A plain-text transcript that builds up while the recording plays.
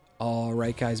All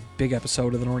right, guys, big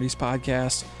episode of the Northeast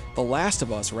Podcast. The Last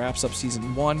of Us wraps up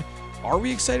season 1. Are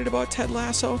we excited about Ted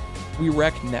Lasso? We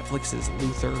wreck Netflix's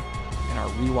Luther, and our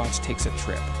rewatch takes a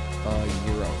trip. A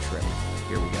Euro trip.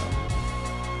 Here we go.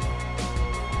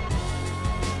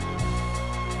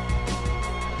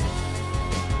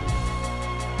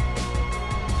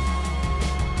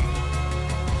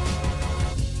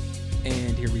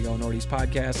 And here we go, Northeast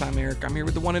Podcast. I'm Eric. I'm here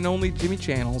with the one and only Jimmy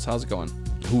Channels. How's it going?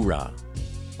 Hoorah.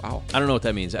 Wow. I don't know what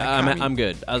that means. I'm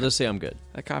good. I'll just say I'm good.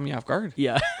 That caught me off guard.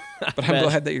 Yeah. But I'm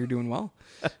glad that you're doing well.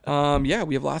 Yeah,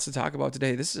 we have lots to talk about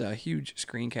today. This is a huge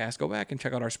screencast. Go back and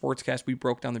check out our sportscast. We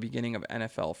broke down the beginning of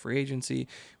NFL free agency.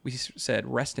 We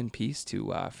said rest in peace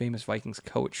to famous Vikings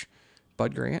coach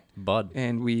Bud Grant.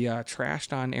 And we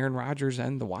trashed on Aaron Rodgers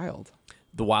and the Wild.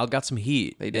 The Wild got some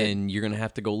heat. They did. And you're going to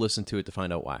have to go listen to it to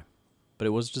find out why. But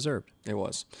it was deserved. It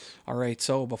was. All right,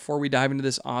 so before we dive into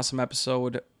this awesome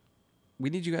episode, we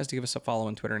need you guys to give us a follow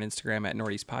on Twitter and Instagram at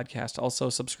Northeast Podcast.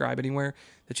 Also, subscribe anywhere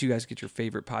that you guys get your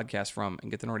favorite podcast from and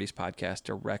get the Northeast Podcast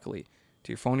directly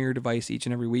to your phone or your device each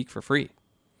and every week for free.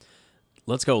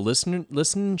 Let's go.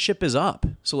 Listenership is up.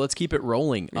 So let's keep it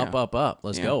rolling. Yeah. Up.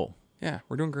 Let's go. Yeah,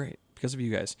 we're doing great because of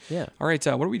you guys. Yeah. All right,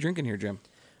 what are we drinking here, Jim?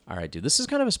 All right, dude. This is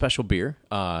kind of a special beer.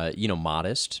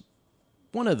 Modest.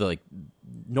 One of the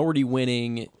Nordy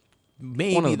winning,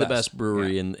 maybe the best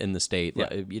brewery in the state.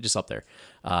 Yeah. You're just up there.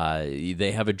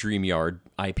 They have a Dream Yard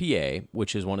IPA,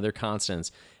 which is one of their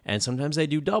constants, and sometimes they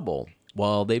do double.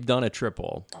 Well, they've done a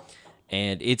triple,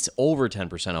 and it's over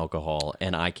 10% alcohol,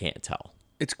 and I can't tell.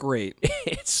 It's great.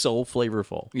 It's so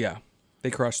flavorful. Yeah,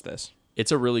 they crushed this.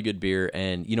 It's a really good beer,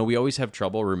 and we always have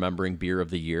trouble remembering beer of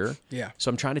the year. Yeah. So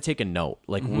I'm trying to take a note,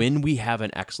 when we have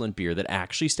an excellent beer that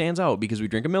actually stands out, because we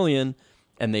drink a million,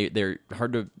 and they're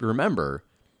hard to remember.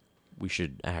 We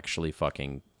should actually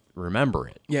fucking remember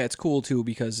it. Yeah, it's cool too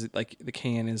because the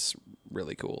can is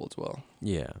really cool as well.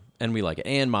 Yeah, and we like it.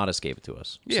 And Modest gave it to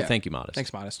us. So thank you, Modest.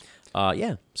 Thanks, Modest.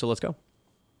 Yeah, so let's go.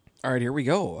 All right, here we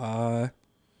go.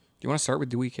 Do you want to start with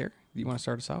Do We Care? Do you want to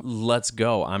start us out? Let's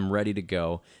go. I'm ready to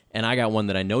go. And I got one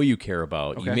that I know you care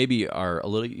about. Okay. You maybe are a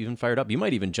little even fired up. You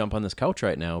might even jump on this couch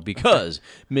right now because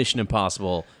Mission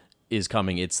Impossible is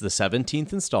coming. It's the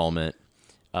 17th installment,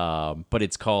 but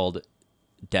it's called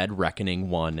Dead Reckoning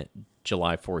 1,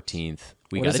 July 14th.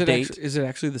 We got a date. Is it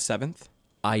actually the 7th?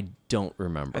 I don't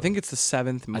remember. I think it's the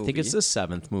 7th movie. I think it's the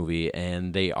 7th movie,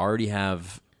 and they already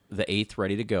have the 8th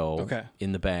ready to go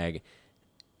in the bag,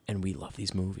 and we love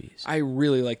these movies. I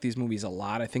really like these movies a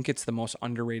lot. I think it's the most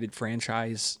underrated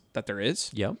franchise that there is.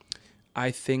 Yep.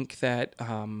 I think that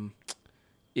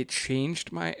it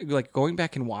changed my... going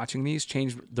back and watching these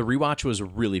changed... The rewatch was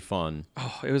really fun.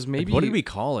 Oh, it was maybe... What did we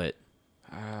call it?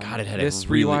 God, it had this a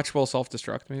really... rewatch will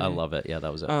self-destruct, maybe. I love it. Yeah,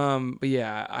 that was it. But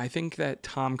yeah, I think that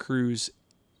Tom Cruise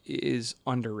is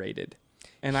underrated.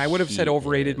 And I would have said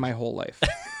overrated my whole life.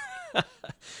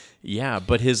 Yeah,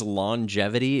 but his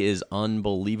longevity is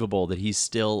unbelievable that he's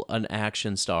still an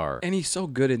action star. And he's so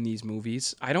good in these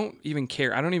movies. I don't even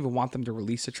care. I don't even want them to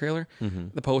release a trailer. Mm-hmm.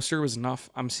 The poster was enough.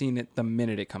 I'm seeing it the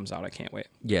minute it comes out. I can't wait.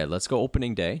 Yeah, let's go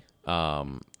opening day.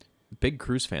 Big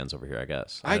Cruise fans over here, I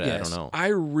guess. I guess. I don't know. I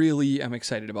really am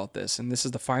excited about this. And this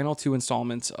is the final 2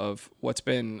 installments of what's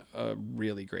been a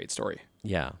really great story.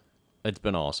 Yeah, it's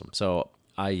been awesome. So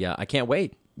I can't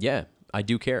wait. Yeah, I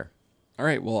do care. All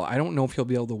right, well, I don't know if you'll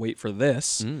be able to wait for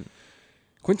this.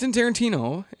 Quentin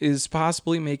Tarantino is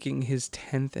possibly making his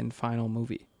 10th and final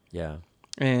movie. Yeah.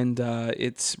 And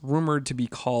it's rumored to be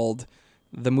called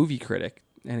The Movie Critic,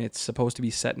 and it's supposed to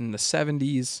be set in the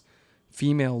 70s,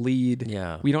 female lead.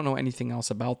 Yeah. We don't know anything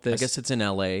else about this. I guess it's in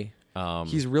L.A.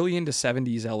 He's really into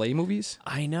 70s L.A. movies.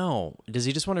 I know. Does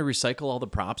he just want to recycle all the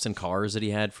props and cars that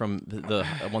he had from the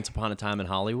Once Upon a Time in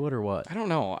Hollywood or what? I don't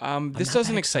know. This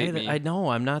doesn't excite me. I know.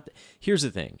 I'm not. Here's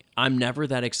the thing. I'm never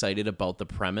that excited about the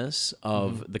premise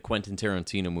of the Quentin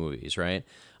Tarantino movies, right?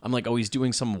 I'm like, oh, he's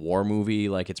doing some war movie.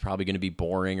 Like, it's probably going to be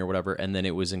boring or whatever. And then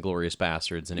it was Inglourious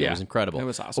Basterds, and it was incredible. It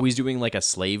was awesome. Oh, he's doing like a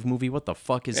slave movie? What the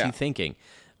fuck is he thinking?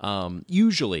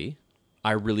 Usually,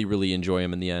 I really, really enjoy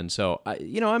him in the end. So,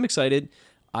 I'm excited.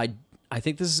 I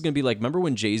think this is going to be like, remember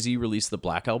when Jay-Z released the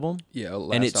Black Album? Yeah,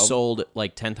 and it sold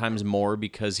like 10 times more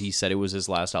because he said it was his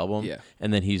last album? Yeah.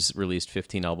 And then he's released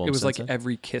 15 albums It was like then?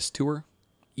 every Kiss tour.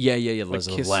 Yeah. It was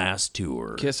Like the last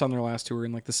tour. Kiss on their last tour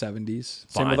in like the 70s. Final,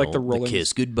 Same with like the Rolling...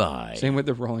 Kiss goodbye. Same with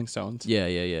the Rolling Stones.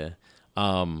 Yeah.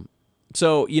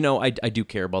 So, I do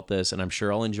care about this, and I'm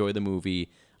sure I'll enjoy the movie.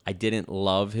 I didn't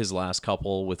love his last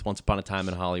couple with Once Upon a Time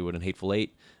in Hollywood and Hateful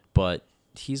Eight, but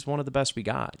he's one of the best we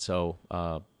got. So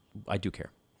I do care.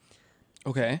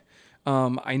 Okay.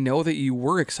 I know that you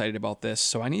were excited about this,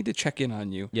 so I need to check in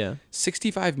on you. Yeah.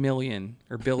 65 million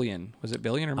or billion. Was it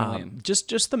billion or million?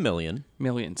 Just the million.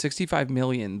 Million. 65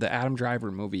 million, the Adam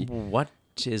Driver movie What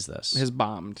is this? has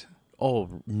bombed. Oh,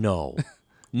 no.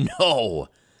 No.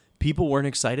 People weren't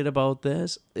excited about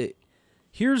this.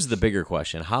 Here's the bigger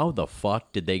question. How the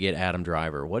fuck did they get Adam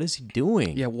Driver? What is he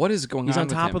doing? Yeah, what is going He's on on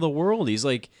with top him? of the world. He's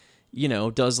like,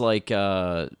 does like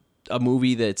a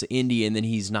movie that's indie, and then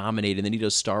he's nominated, and then he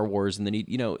does Star Wars, and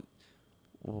then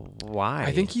why?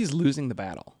 I think he's losing the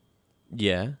battle.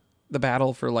 Yeah. The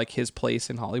battle for like his place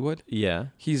in Hollywood. Yeah.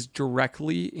 He's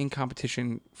directly in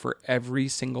competition for every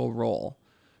single role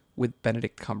with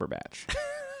Benedict Cumberbatch.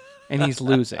 And he's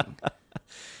losing.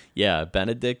 Yeah,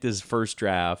 Benedict is first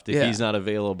draft. If he's not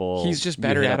available, he's just you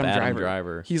better hit Adam up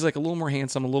Driver. He's like a little more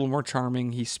handsome, a little more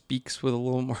charming. He speaks with a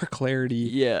little more clarity.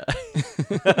 Yeah.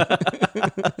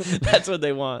 That's what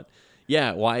they want.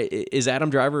 Yeah, why is Adam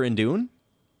Driver in Dune?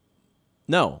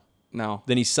 No.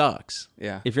 Then he sucks.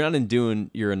 Yeah. If you're not in Dune,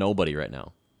 you're a nobody right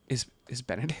now. Is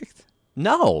Benedict?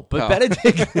 No, but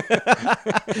Benedict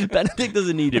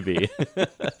doesn't need to be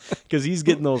because he's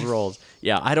getting those roles.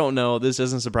 Yeah, I don't know. This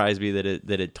doesn't surprise me that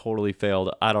it totally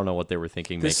failed. I don't know what they were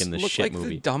thinking making this shit like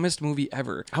movie. The dumbest movie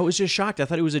ever. I was just shocked. I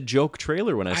thought it was a joke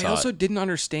trailer when I saw it. I also didn't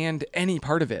understand any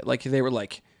part of it. Like they were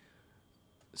like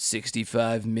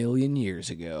 65 million years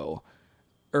ago,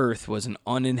 Earth was an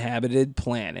uninhabited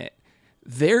planet.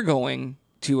 They're going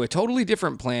to a totally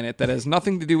different planet that has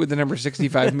nothing to do with the number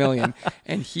 65 million,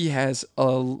 and he has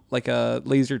a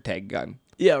laser tag gun.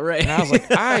 Yeah, right. And I was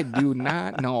like, I do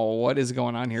not know what is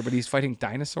going on here, but he's fighting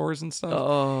dinosaurs and stuff.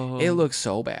 Oh. It looks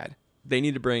so bad. They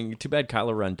need to bring... Too bad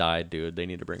Kylo Ren died, dude. They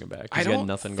need to bring him back. I He's got don't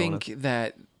nothing going on. think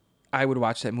that I would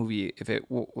watch that movie if it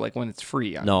when it's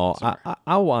free. No,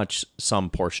 I'll watch some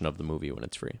portion of the movie when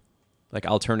it's free. Like,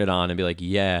 I'll turn it on and be like,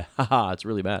 yeah, haha, it's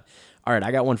really bad. All right,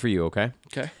 I got one for you, okay?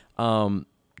 Okay.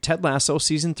 Ted Lasso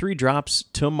Season 3 drops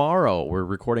tomorrow. We're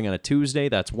recording on a Tuesday.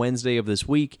 That's Wednesday of this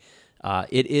week.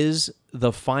 It is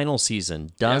the final season.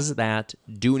 Does that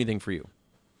do anything for you?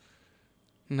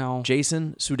 No.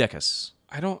 Jason Sudeikis.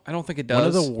 I don't think it does. One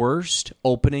of the worst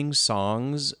opening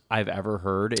songs I've ever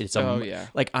heard. It's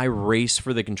like I race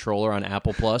for the controller on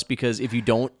Apple Plus because if you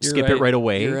don't skip it right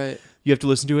away, you have to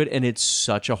listen to it, and it's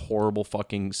such a horrible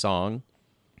fucking song.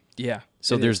 Yeah.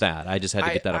 So there's that. I just had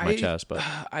to get that off my chest. But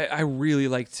I really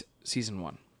liked season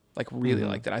 1. Like really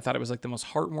liked it. I thought it was like the most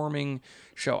heartwarming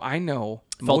show. I know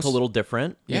felt a little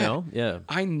different. You know? Yeah.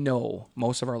 I know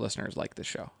most of our listeners like this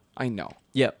show. I know.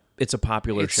 Yep. It's a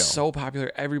popular show. It's so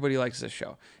popular. Everybody likes this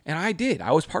show. And I did.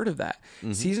 I was part of that.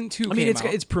 Season 2 came out.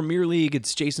 It's Premier League.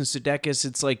 It's Jason Sudeikis.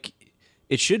 It's like,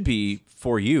 it should be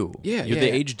for you. Yeah, You're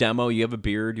the age demo. You have a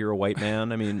beard. You're a white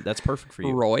man. I mean, that's perfect for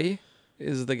you. Roy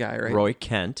is the guy, right? Roy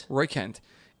Kent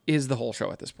is the whole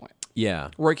show at this point. Yeah.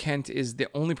 Roy Kent is the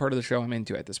only part of the show I'm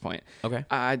into at this point. Okay.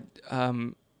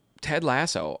 Ted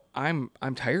Lasso, I'm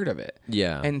tired of it.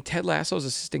 Yeah. And Ted Lasso's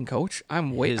assistant coach,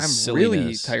 I'm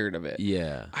really tired of it.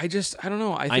 Yeah. I don't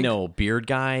know. I know, beard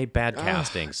guy, bad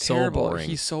casting, so terrible. boring.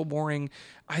 He's so boring.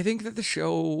 I think that the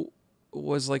show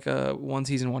was like a one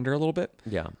season wonder a little bit.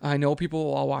 Yeah. I know people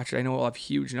will all watch it. I know it'll have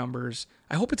huge numbers.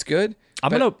 I hope it's good.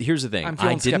 Here's the thing.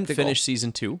 I didn't finish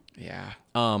season 2. Yeah.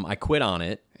 I quit on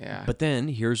it. Yeah. But then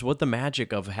here's what the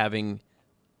magic of having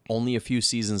only a few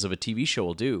seasons of a TV show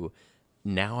will do.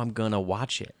 Now I'm going to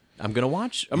watch it. I'm going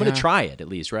to try it at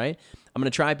least, right? I'm going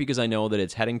to try it because I know that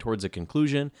it's heading towards a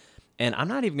conclusion, and I'm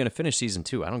not even going to finish season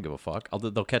 2. I don't give a fuck.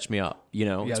 They'll catch me up.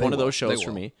 It's one of those shows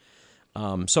for me.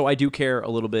 So I do care a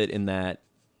little bit in that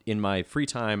in my free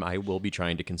time, I will be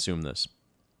trying to consume this.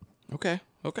 Okay.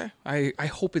 I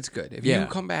hope it's good. If you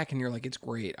come back and you're like, it's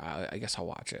great, I guess I'll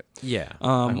watch it. Yeah,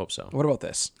 I hope so. What about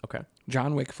this? Okay.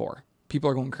 John Wick 4. People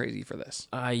are going crazy for this.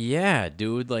 Yeah,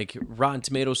 dude. Like Rotten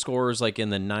Tomato scores, like in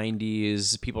the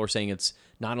 90s. People are saying it's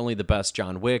not only the best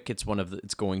John Wick, it's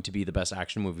going to be the best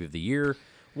action movie of the year.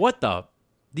 What the?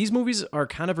 These movies are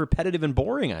kind of repetitive and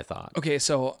boring, I thought. Okay,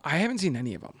 so I haven't seen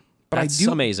any of them. But That's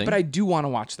amazing. But I do want to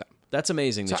watch them. That's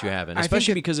amazing that you haven't,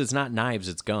 especially because it's not knives,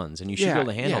 it's guns, and you should be able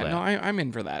to handle that. No, I'm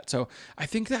in for that. So I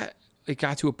think that it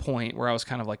got to a point where I was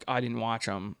kind of like, I didn't watch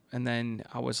them, and then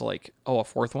I was like, oh, a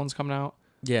fourth one's coming out.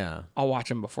 Yeah. I'll watch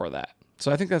them before that.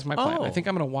 So I think that's my plan. I think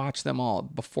I'm going to watch them all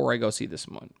before I go see this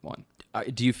one.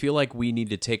 Do you feel like we need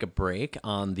to take a break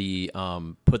on the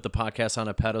put the podcast on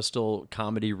a pedestal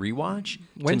comedy rewatch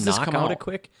When's to this knock come out out? a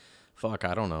quick? Fuck,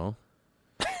 I don't know.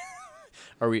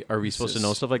 Are we supposed to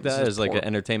know stuff like this that is as like poor. an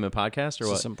entertainment podcast or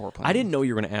what? Some poor I planning. didn't know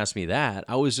you were going to ask me that.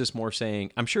 I was just more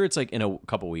saying, I'm sure it's like in a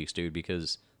couple weeks, dude,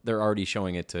 because they're already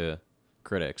showing it to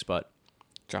critics, but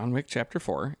John Wick Chapter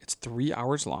 4. It's 3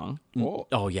 hours long.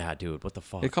 Oh, yeah, dude. What the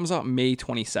fuck? It comes out May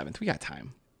 27th. We got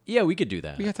time. Yeah, we could do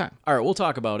that. We got time. All right, we'll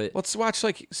talk about it. Let's watch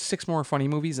like 6 more funny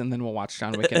movies, and then we'll watch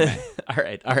John Wick in May. All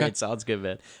right, sounds good,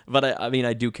 man. But I mean,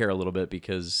 I do care a little bit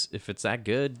because if it's that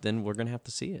good, then we're gonna have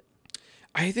to see it.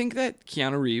 I think that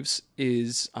Keanu Reeves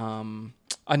is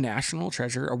a national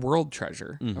treasure, a world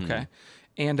treasure, okay,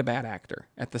 and a bad actor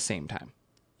at the same time.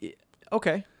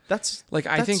 Okay, that's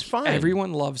think fine.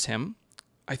 Everyone loves him.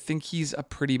 I think he's a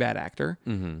pretty bad actor,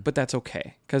 but that's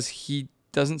okay because he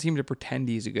doesn't seem to pretend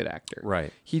he's a good actor.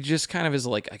 Right. He just kind of is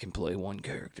like, I can play one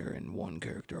character and one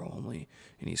character only,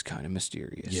 and he's kind of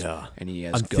mysterious. Yeah. And he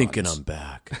has I'm guns. thinking I'm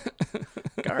back.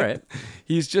 All right.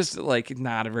 He's just like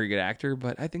not a very good actor,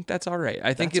 but I think that's all right.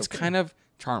 I think it's kind of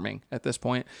charming at this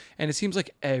point, and it seems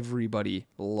like everybody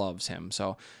loves him.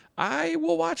 So I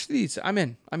will watch these. I'm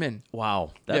in.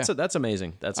 Wow. That's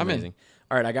amazing. That's I'm in. amazing.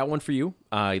 All right, I got one for you.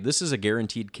 This is a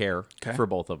guaranteed care for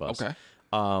both of us. Okay.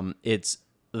 It's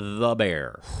The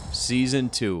Bear, season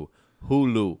 2,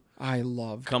 Hulu. I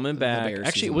love coming back.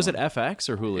 Actually, was it FX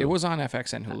or Hulu? It was on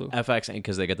FX and Hulu. FX,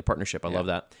 because they get the partnership. I love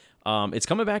that. It's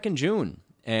coming back in June,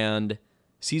 and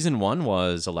season 1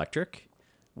 was electric,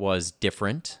 was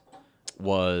different,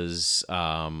 was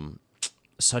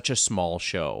such a small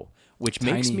show, which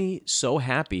makes me so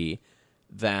happy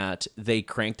that they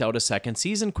cranked out a second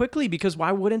season quickly, because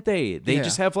why wouldn't they? They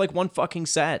just have like one fucking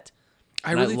set.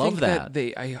 I really love that.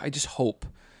 I just hope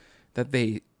that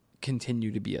they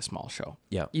continue to be a small show.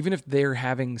 Yeah. Even if they're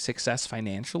having success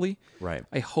financially, right?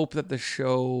 I hope that the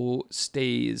show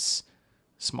stays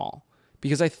small,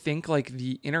 because I think like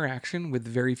the interaction with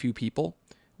very few people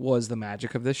was the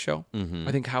magic of this show.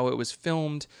 I think how it was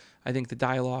filmed, I think the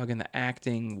dialogue and the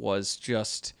acting was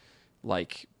just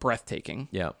like breathtaking.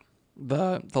 Yeah.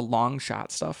 The long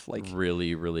shot stuff, like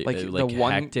really like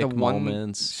hectic the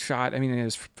moments. Shot. I mean, it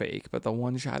was fake, but the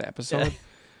one shot episode,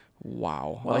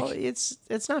 wow. Well, it's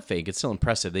not fake. It's still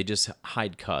impressive. They just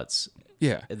hide cuts.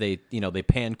 Yeah. They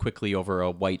pan quickly over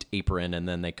a white apron and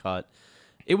then they cut.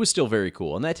 It was still very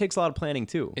cool, and that takes a lot of planning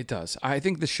too. It does. I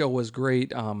think the show was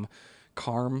great.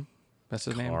 Carm, that's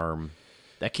his name. Carm,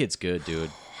 that kid's good,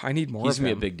 dude. I need more. He's of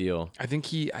him. gonna be a big deal. I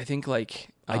think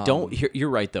I don't. You're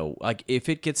right though. Like if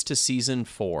it gets to season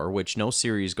 4, which no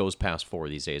series goes past 4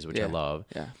 these days, which I love.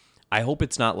 Yeah. I hope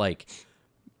it's not like,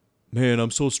 man,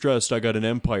 I'm so stressed. I got an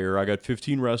empire. I got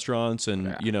 15 restaurants,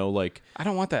 and like. I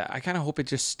don't want that. I kind of hope it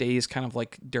just stays kind of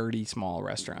like dirty small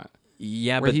restaurant.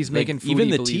 Yeah, where but he's making food even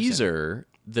he the teaser,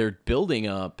 they're building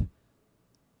up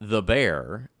the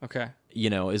bear. Okay.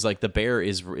 Is like the bear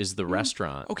is the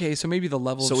restaurant. Okay, so maybe the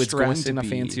level of stress in a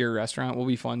fancier restaurant will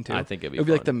be fun too. I think it'll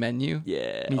be like the menu.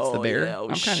 Yeah. Meets the bear. Yeah.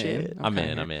 I'm kind of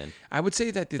in. I'm in. I would say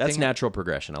that that's natural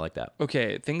progression. I like that.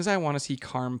 Okay, things I want to see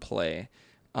Carm play.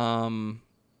 You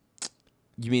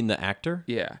mean the actor?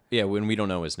 Yeah. Yeah, when we don't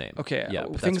know his name. Okay. Yeah.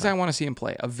 Things I want to see him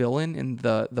play. A villain in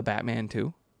the Batman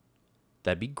 2.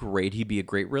 That'd be great. He'd be a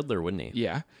great Riddler, wouldn't he?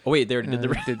 Yeah. Oh wait, there did the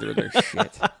Riddler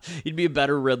shit. He'd be a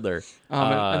better Riddler.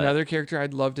 Another character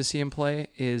I'd love to see him play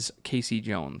is Casey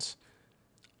Jones.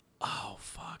 Oh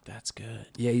fuck, that's good.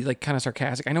 Yeah, he's like kind of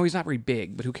sarcastic. I know he's not very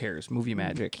big, but who cares? Movie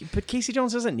magic. But Casey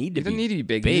Jones doesn't need to be. He doesn't need to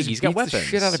be big. He's got weapons. The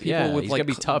shit out of people with he's like. He's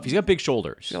got to be tough. He's got big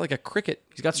shoulders. He's got like a cricket.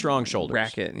 He's got strong shoulders.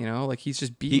 Racket, like he's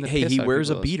just beating. He wears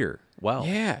a beater. Wow.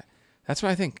 Yeah. That's what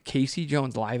I think. Casey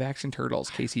Jones, live action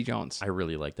Turtles. Casey Jones. I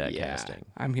really like that casting.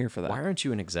 I'm here for that. Why aren't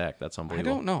you an exec? That's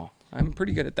unbelievable. I don't know. I'm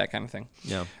pretty good at that kind of thing.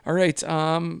 Yeah. All right.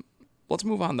 Let's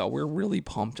move on though. We're really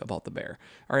pumped about the bear.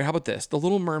 All right. How about this? The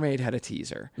Little Mermaid had a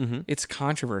teaser. It's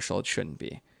controversial. It shouldn't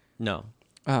be. No.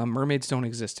 Mermaids don't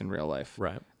exist in real life.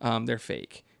 Right. They're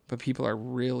fake. But people are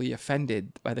really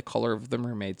offended by the color of the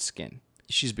mermaid's skin.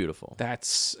 She's beautiful.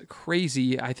 That's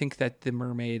crazy. I think that the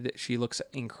mermaid, she looks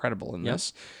incredible in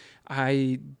this.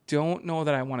 I don't know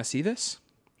that I want to see this.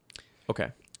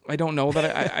 Okay. I don't know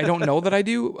that I don't know that I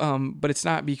do. But it's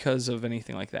not because of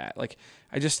anything like that. Like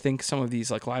I just think some of these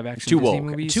like live action Disney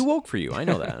movies too woke for you. I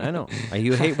know that. I know.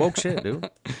 You hate woke shit, dude.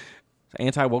 It's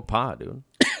anti-woke pod, dude.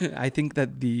 I think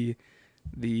that the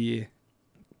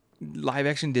live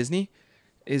action Disney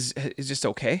is just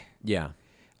okay. Yeah.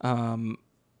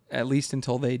 At least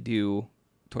until they do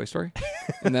Toy Story,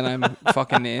 and then I'm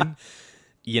fucking in.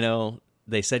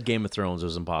 They said Game of Thrones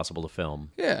was impossible to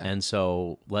film. Yeah. And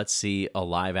so let's see a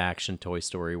live action Toy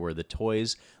Story where the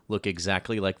toys look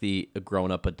exactly like the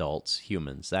grown-up adults,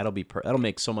 humans. That'll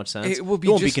make so much sense. It won't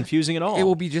be confusing at all. It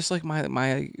will be just like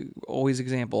my always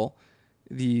example,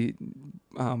 the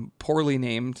poorly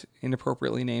named,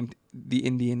 inappropriately named, the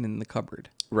Indian in the cupboard.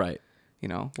 Right. You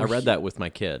know, I read that with my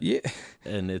kid. Yeah,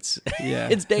 And it's yeah,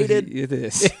 it's dated. It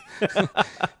is. The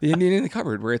Indian in the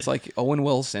Cupboard, where it's like Owen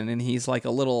Wilson, and he's like a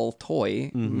little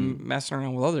toy messing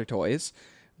around with other toys,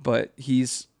 but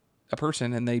he's a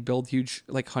person, and they build huge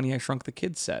like Honey I Shrunk the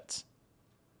Kids sets.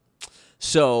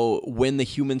 So when the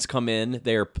humans come in,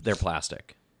 they're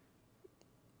plastic.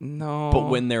 No, But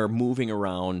when they're moving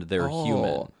around, they're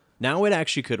human. Now it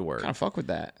actually could work. kind of fuck with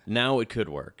that. Now it could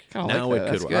work. Kinda Now like it that.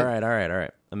 could That's work. good. All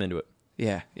right. I'm into it.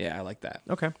 Yeah, I like that.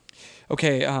 Okay.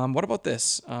 What about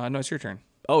this? No, it's your turn.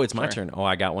 Oh, it's my turn. Oh,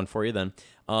 I got one for you then.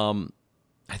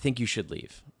 I think you should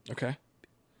leave Okay.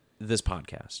 this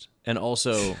podcast. And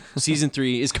also, season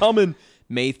 3 is coming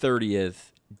May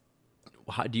 30th.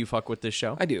 Do you fuck with this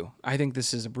show? I do. I think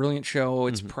this is a brilliant show.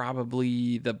 It's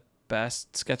probably the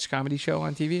best sketch comedy show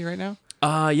on TV right now.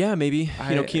 Yeah, maybe.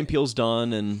 Key and Peele's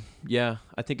done, and yeah,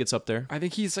 I think it's up there. I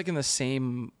think he's like in the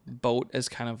same boat as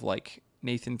kind of like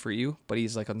Nathan For You, but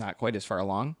he's like not quite as far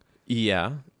along.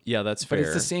 Yeah, that's fair. But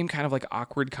it's the same kind of like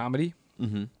awkward comedy.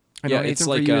 Mm-hmm. I know Yeah, Nathan it's For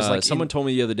like, You is like someone told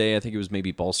me the other day, I think it was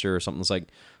maybe Bolster or something, it's like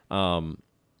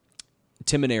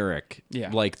Tim and Eric,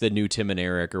 like the new Tim and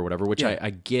Eric or whatever, which I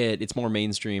get. It's more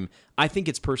mainstream. I think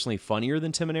it's personally funnier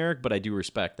than Tim and Eric, but I do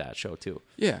respect that show too.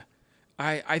 Yeah.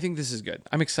 I think this is good.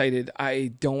 I'm excited.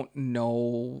 I don't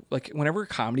know, like whenever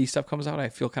comedy stuff comes out, I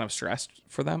feel kind of stressed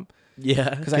for them.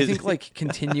 Yeah. Because I think like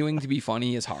continuing to be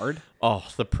funny is hard. Oh,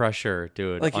 the pressure,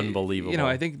 dude. Like, unbelievable. You know,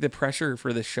 I think the pressure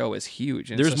for this show is huge.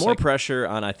 And there's more pressure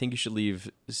on I Think You Should Leave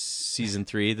season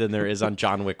 3 than there is on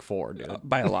John Wick 4, dude.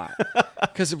 By a lot.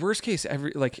 Because the worst case,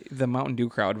 the Mountain Dew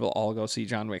crowd will all go see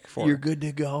John Wick 4. You're good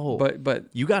to go. But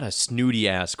you got a snooty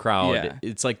ass crowd. Yeah.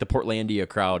 It's like the Portlandia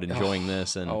crowd enjoying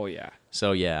this. And oh yeah.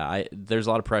 So yeah, there's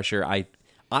a lot of pressure.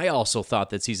 I also thought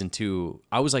that season 2,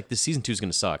 I was like, this season 2 is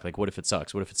going to suck. Like, what if it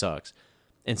sucks? What if it sucks?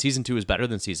 And season 2 is better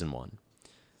than season 1.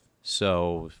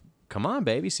 So come on,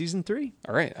 baby, season 3.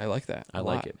 All right, I like that. I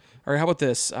like it. All right, how about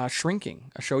this?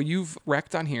 Shrinking, a show you've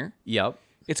wrecked on here. Yep.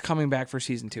 It's coming back for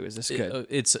season 2. Is this good?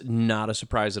 It's not a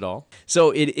surprise at all.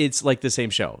 So it's like the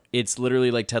same show. It's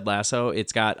literally like Ted Lasso.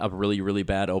 It's got a really, really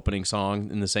bad opening song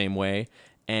in the same way.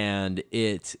 And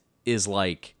it is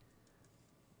like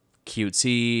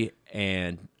cutesy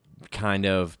and kind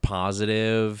of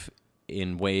positive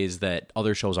in ways that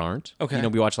other shows aren't. Okay.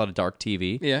 We watch a lot of dark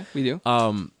TV. Yeah, we do.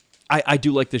 I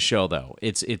do like this show though.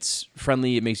 It's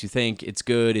friendly. It makes you think. It's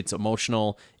good. It's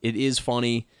emotional. It is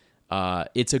funny.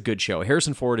 It's a good show.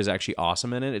 Harrison Ford is actually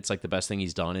awesome in it. It's like the best thing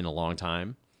he's done in a long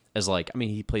time.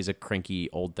 He plays a cranky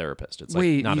old therapist. It's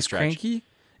like not he's a stretch. cranky?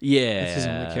 Yeah, That's his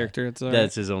only character.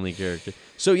 That's his only character.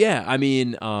 So yeah,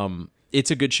 it's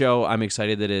a good show. I'm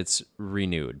excited that it's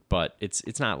renewed, but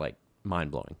it's not like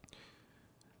mind blowing.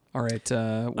 All right.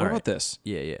 What about this?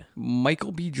 Yeah.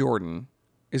 Michael B. Jordan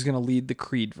is going to lead the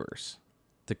Creed verse.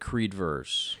 The Creed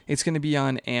verse. It's going to be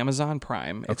on Amazon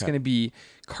Prime. It's going to be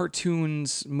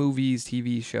cartoons, movies,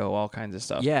 TV show, all kinds of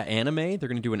stuff. Yeah, anime. They're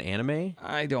going to do an anime.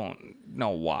 I don't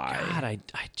know why. God,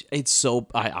 it's so.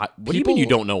 What do you mean you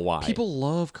don't know why? People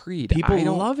love Creed. People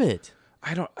love it.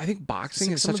 I think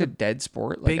boxing is some such of a dead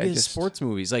sport. Biggest sports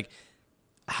movies. Like,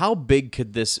 how big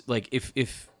could this? Like,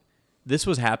 if this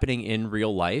was happening in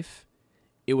real life,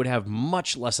 it would have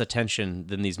much less attention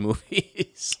than these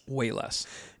movies. Way less.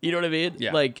 You know what I mean?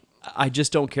 Yeah. Like, I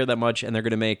just don't care that much, and they're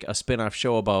going to make a spin-off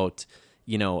show about,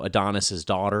 Adonis's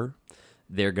daughter.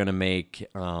 They're going to make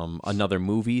another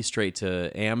movie straight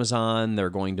to Amazon. They're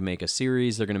going to make a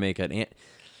series. They're going to make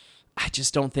I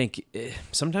just don't think...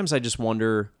 Sometimes I just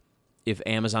wonder if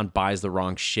Amazon buys the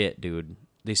wrong shit, dude.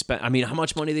 How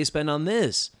much money they spend on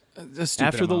this?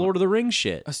 After the Lord of the Rings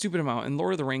shit. A stupid amount. And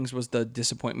Lord of the Rings was the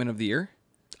disappointment of the year.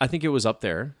 I think it was up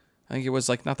there. I think it was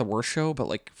like not the worst show, but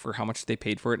like for how much they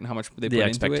paid for it and how much they put the into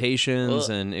expectations,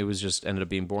 it. and it was just ended up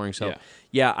being boring. So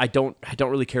yeah, I don't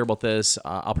really care about this.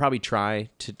 I'll probably try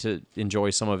to enjoy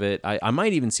some of it. I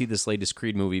might even see this latest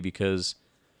Creed movie because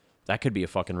that could be a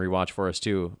fucking rewatch for us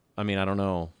too. I don't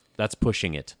know. That's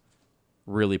pushing it,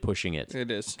 really pushing it.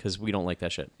 It is because we don't like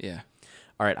that shit. Yeah.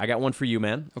 All right, I got one for you,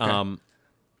 man. Okay.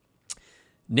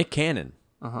 Nick Cannon.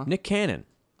 Nick Cannon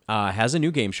has a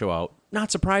new game show out. Not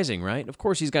surprising, right? Of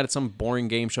course, he's got some boring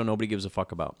game show nobody gives a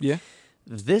fuck about. Yeah.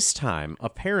 This time,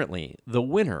 apparently, the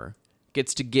winner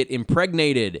gets to get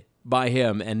impregnated by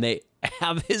him, and they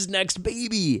have his next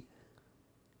baby.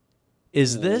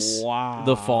 Is this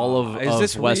the fall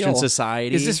of Western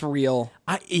society? Is this real?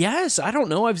 Yes, I don't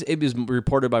know. It was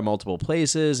reported by multiple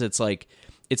places. It's like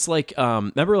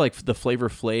remember like the Flavor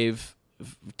Flav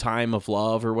Time of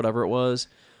Love or whatever it was?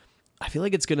 I feel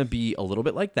like it's going to be a little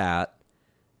bit like that.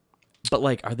 But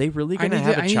like, are they really going to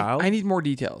have a child? I need more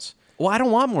details. Well, I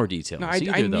don't want more details. No, I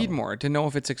need more to know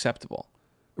if it's acceptable.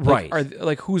 Right.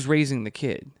 Who's raising the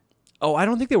kid? Oh, I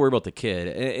don't think they worry about the kid.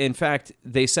 In fact,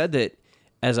 they said that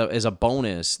as a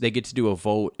bonus, they get to do a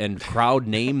vote and crowd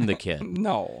name the kid.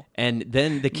 No. And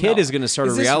then the kid is going to start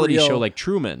a reality show like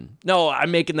Truman. No,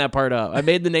 I'm making that part up. I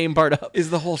made the name part up. Is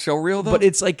the whole show real, though? But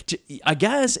it's like, I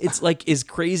guess it's like as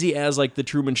crazy as like the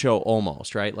Truman Show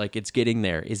almost, right? Like it's getting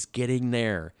there. It's getting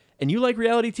there. And you like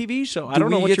reality TV, so I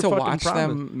don't know what you're fucking watch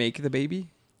problem. them make the baby?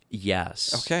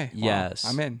 Yes. Okay. Yes.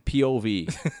 I'm in. POV.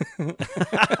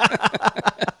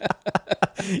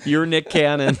 You're Nick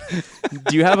Cannon.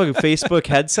 Do you have a Facebook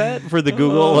headset for the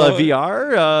Google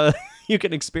VR? You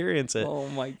can experience it. Oh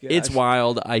my gosh. It's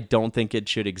wild. I don't think it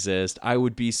should exist. I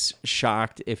would be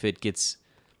shocked if it gets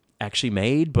actually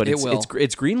made, but it's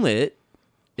greenlit.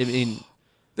 I mean,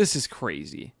 this is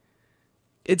crazy.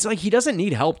 It's like he doesn't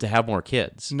need help to have more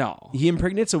kids. No. He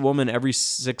impregnates a woman every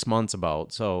 6 months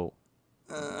so...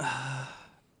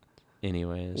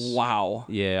 Anyways. Wow.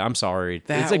 Yeah, I'm sorry.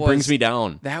 That it brings me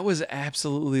down. That was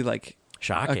absolutely like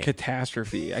shocking. A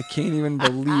catastrophe. I can't even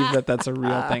believe that that's a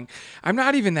real thing. I'm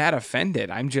not even that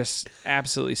offended. I'm just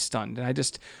absolutely stunned. And I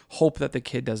just hope that the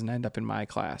kid doesn't end up in my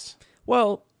class.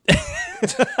 Well,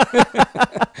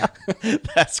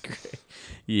 that's great.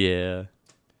 Yeah.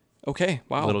 Okay.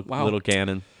 Wow. Little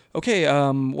cannon. Okay.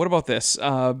 What about this?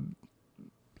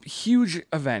 Huge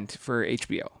event for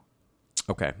HBO.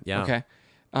 Okay. Yeah. Okay.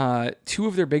 Two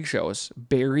of their big shows,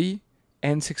 Barry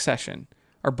and Succession,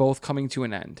 are both coming to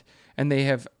an end. And they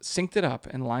have synced it up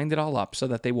and lined it all up so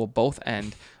that they will both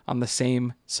end on the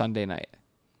same Sunday night.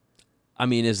 I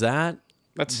mean, that's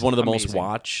one of the amazing.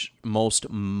 most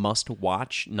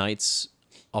must-watch nights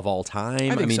of all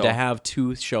time? I mean, so. To have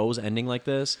two shows ending like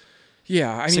this?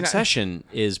 Yeah. I mean, Succession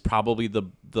is probably the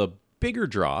bigger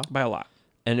draw. By a lot.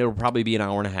 And it'll probably be an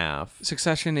hour and a half.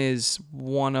 Succession is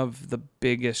one of the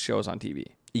biggest shows on TV.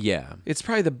 Yeah. It's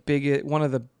probably one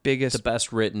of the biggest. The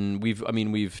best written.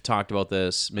 We've talked about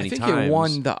this many times. I think it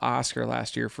won the Oscar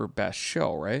last year for best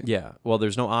show, right? Yeah. Well,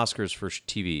 there's no Oscars for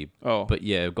TV. Oh. But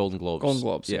yeah, Golden Globes. Golden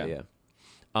Globes, yeah.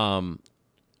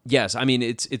 Yes, I mean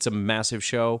it's a massive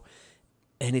show,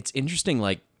 and it's interesting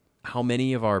like how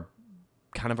many of our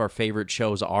favorite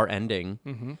shows are ending.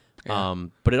 Mm-hmm. Yeah.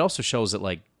 But it also shows that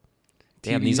like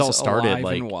damn, TV's these all started alive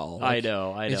like and well. I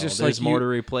know. It's just There's like more to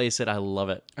replace it. I love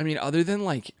it. I mean, other than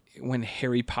like when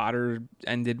Harry Potter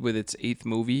ended with its 8th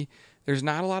movie, there's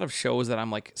not a lot of shows that I'm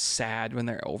like sad when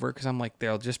they're over because I'm like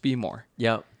there'll just be more.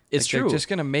 Yeah. It's true. They're just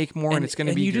going to make more and it's going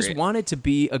to be you great. just want it to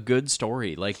be a good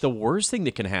story. Like the worst thing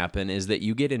that can happen is that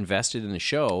you get invested in a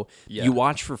show, you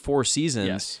watch for 4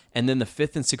 seasons, and then the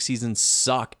 5th and 6th seasons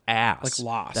suck ass. Like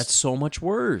Lost. That's so much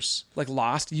worse. Like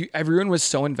Lost, everyone was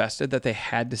so invested that they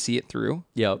had to see it through.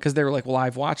 Yeah. Because they were like, well,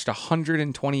 I've watched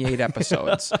 128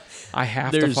 episodes. I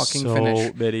have There's to fucking so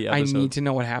finish. many episodes. I need to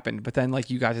know what happened. But then like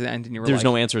you got to the end and you were There's like...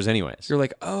 no answers anyways. You're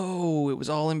like, oh, it was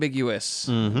all ambiguous.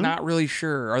 Not really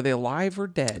sure. Are they alive or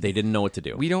dead? They didn't know what to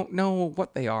do. We don't know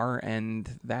what they are,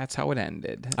 and that's how it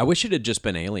ended. I wish it had just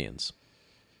been aliens.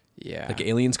 Yeah. Like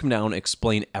aliens come down,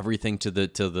 explain everything to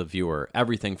the viewer.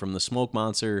 Everything from the smoke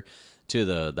monster to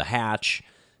the hatch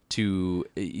to,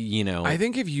 I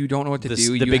think if you don't know what to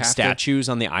do, the big statues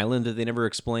on the island that they never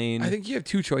explain. I think you have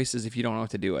 2 choices if you don't know what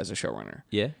to do as a showrunner.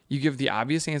 Yeah. You give the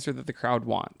obvious answer that the crowd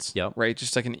wants. Yep. Right?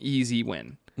 Just like an easy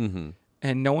win. Mm-hmm.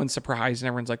 And no one's surprised, and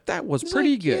everyone's like, that was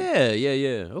pretty good.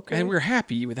 Yeah. Okay. And we're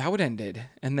happy with how it ended.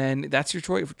 And then that's your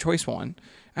choice one.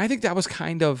 And I think that was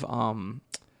kind of...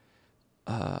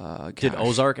 Did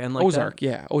Ozark end like Ozark, that?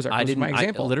 yeah. Ozark was my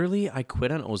example. I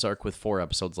quit on Ozark with 4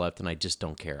 episodes left, and I just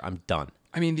don't care. I'm done.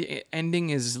 I mean, the ending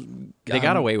is... They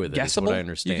got away with it, guessable. is what I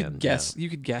understand. You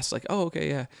could guess, like, oh, okay,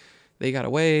 yeah. They got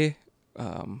away.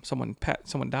 Someone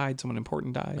died. Someone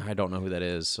important died. I don't know who that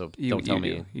is, so don't tell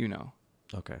me. You know.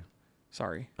 Okay.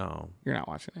 Sorry. Oh. You're not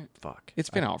watching it. Fuck. It's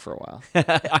been out for a while.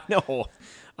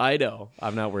 I know.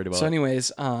 I'm not worried about it. So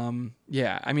anyways,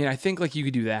 yeah, I mean, I think like you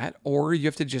could do that, or you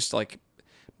have to just like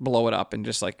blow it up and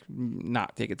just like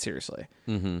not take it seriously.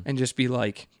 Mm-hmm. And just be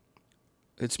like,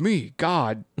 it's me,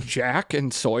 God, Jack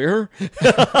and Sawyer.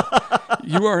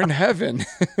 You are in heaven.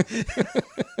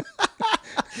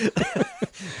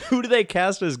 Who do they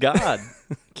cast as God?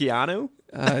 Keanu?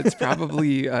 It's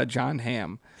probably John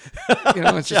Hamm.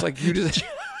 It's just like you just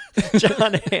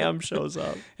John Hamm shows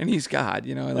up and he's God.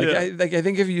 I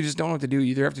think if you just don't know what to do,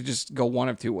 you either have to just go one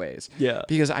of 2 ways. Yeah.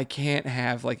 Because I can't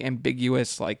have like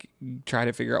ambiguous like try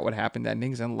to figure out what happened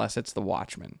endings unless it's The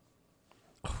Watchmen.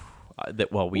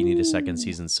 We need a second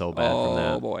season so bad from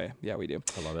that. Oh boy, yeah, we do.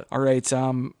 I love it. All right,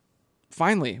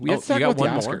 finally, we have to talk you got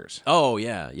about the one Oscars. more? Oh,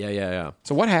 yeah.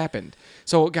 So what happened?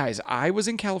 So guys, I was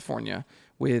in California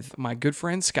with my good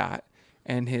friend Scott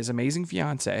and his amazing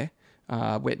fiance,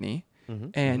 Whitney,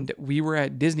 and we were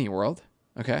at Disney World.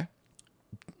 Okay.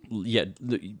 Yeah,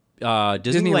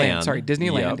 Disneyland. Sorry,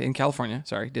 Disneyland Yep. in California.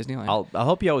 Sorry, Disneyland. I'll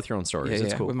help you out with your own stories.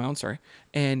 It's cool. With my own story.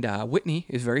 And Whitney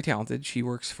is very talented. She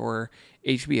works for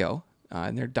HBO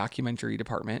in their documentary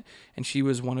department, and she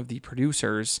was one of the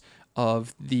producers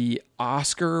of the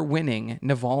Oscar-winning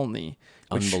Navalny,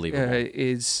 which Unbelievable.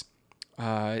 is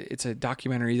it's a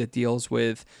documentary that deals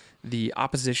with the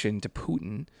opposition to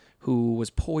Putin, who was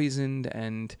poisoned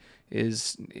and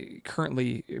is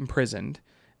currently imprisoned.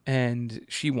 And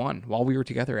she won while we were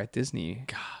together at Disney,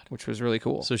 which was really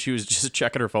cool. So she was just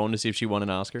checking her phone to see if she won an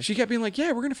Oscar? She kept being like, yeah,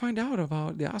 we're going to find out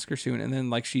about the Oscar soon. And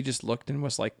then like she just looked and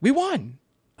was like, we won.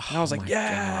 And I was like,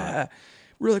 yeah.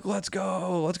 We're like, let's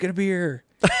go. Let's get a beer.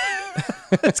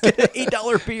 Let's get an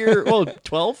 $8 beer. Well,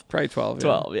 12? Probably 12.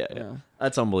 12, yeah.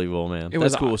 That's unbelievable, man.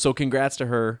 was That's cool. So congrats to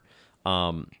her.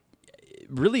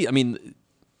 Really, I mean,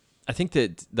 I think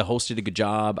that the host did a good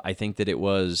job. I think that it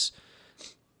was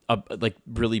like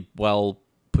really well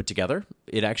put together.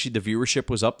 It actually, the viewership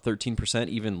was up 13%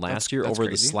 even last year over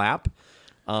crazy. the Slap.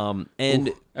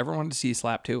 And Everyone wanted to see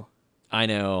Slap too. I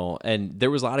know, and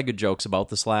there was a lot of good jokes about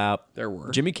the Slap. There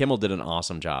were. Jimmy Kimmel did an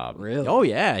awesome job. Really? Oh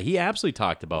yeah, he absolutely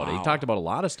talked about it. He Wow. talked about a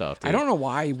lot of stuff. Dude. I don't know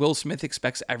why Will Smith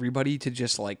expects everybody to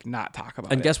just like not talk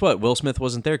about And it. guess what? Will Smith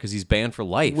wasn't there because he's banned for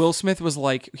life. Will Smith was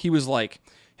like,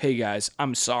 hey guys,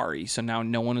 I'm sorry. So now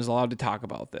no one is allowed to talk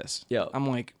about this. Yeah. I'm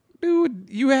like, dude,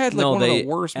 you had like one of the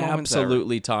worst moments ever.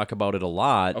 absolutely talk about it a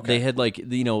lot. Okay. They had like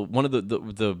one of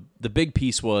the big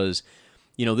piece was,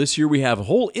 this year we have a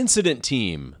whole incident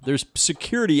team. There's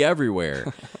security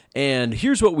everywhere, and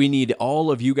here's what we need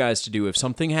all of you guys to do if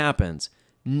something happens.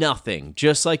 Nothing,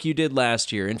 just like you did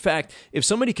last year. In fact, if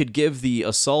somebody could give the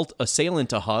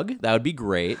assailant a hug, that would be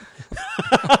great.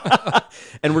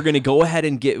 And we're going to go ahead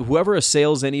and get whoever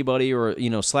assails anybody or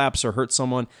slaps or hurts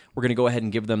someone, we're going to go ahead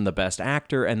and give them the best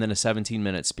actor and then a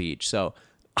 17-minute speech. So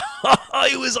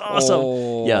it was awesome.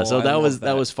 Oh, yeah, so I that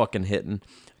love was fucking hitting.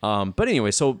 But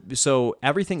anyway, so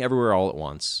Everything Everywhere All at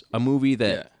Once, a movie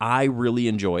that I really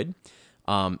enjoyed.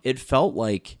 It felt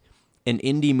like an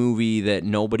indie movie that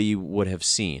nobody would have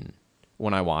seen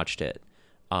when I watched it.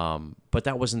 But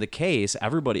that wasn't the case. A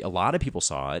lot of people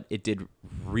saw it.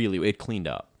 It cleaned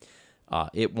up.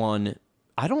 It won.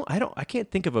 I can't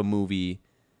think of a movie,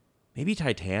 maybe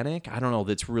Titanic. I don't know.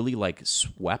 That's really like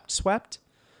swept.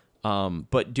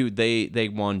 But dude,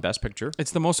 they won Best Picture.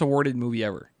 It's the most awarded movie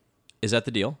ever. Is that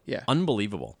the deal? Yeah.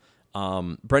 Unbelievable.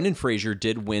 Brendan Fraser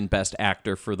did win Best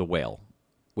Actor for The Whale,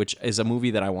 which is a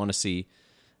movie that I want to see.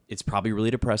 It's probably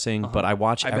really depressing, but I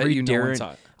watch every Darren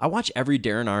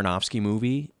Aronofsky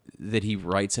movie that he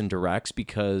writes and directs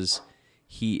because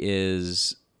he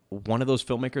is one of those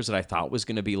filmmakers that I thought was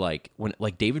going to be like when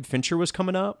David Fincher was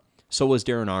coming up, so was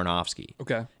Darren Aronofsky.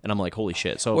 Okay. And I'm like, holy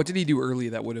shit. So What did he do early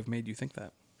that would have made you think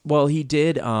that? well, he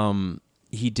did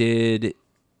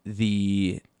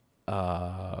the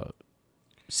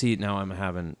see, now I'm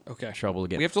having trouble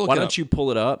again. We have to look Why it don't up. you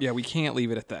pull it up? Yeah, we can't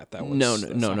leave it at that. That was No.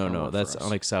 not That's for us.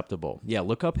 unacceptable. Yeah,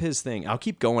 look up his thing. I'll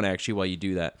keep going actually while you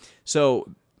do that.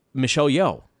 So Michelle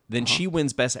Yeoh, then she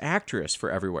wins Best Actress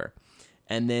for Everywhere,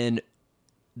 and then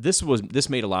this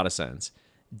made a lot of sense.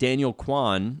 Daniel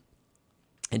Kwan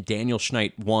and Daniel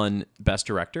Schneid won Best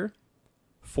Director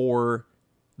for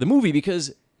the movie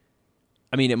because,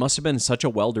 I mean, it must have been such a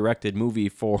well-directed movie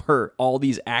for all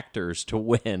these actors to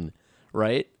win,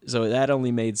 right? So that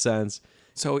only made sense.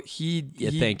 So he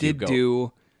thank you. did Go.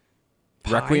 do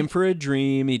Pi, Requiem for a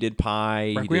Dream. He did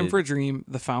Pie. Requiem for a Dream,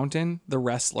 The Fountain, The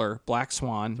Wrestler, Black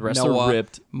Swan, Wrestler Noah,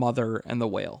 ripped. Mother, and The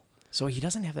Whale. So he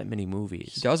doesn't have that many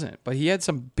movies. He doesn't, but he had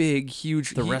some big,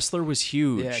 huge. The Wrestler was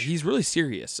huge. Yeah, he's really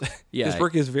serious. Yeah, his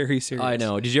work is very serious. I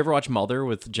know. Did you ever watch Mother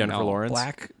with Jennifer No, Lawrence?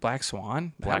 Black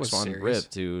Swan. That Black was Swan serious.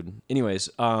 ripped, dude. Anyways,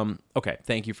 okay.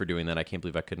 Thank you for doing that. I can't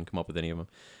believe I couldn't come up with any of them.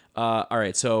 All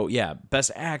right, so yeah,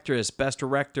 Best Actress, Best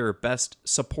Director, Best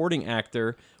Supporting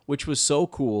Actor, which was so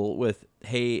cool with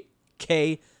Ke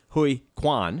Huy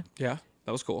Quan. Yeah,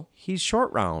 that was cool. He's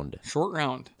short round. Short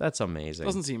round. That's amazing.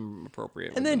 Doesn't seem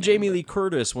appropriate. And then Jamie Lee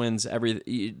Curtis wins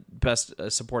every Best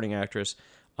Supporting Actress.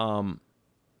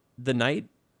 The night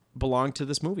belonged to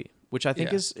this movie, which I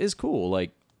think is cool.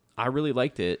 Like, I really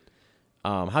liked it.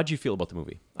 How'd you feel about the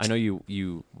movie? I know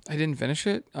you. I didn't finish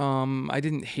it. I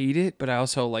didn't hate it, but I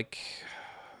also like.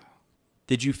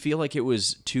 Did you feel like it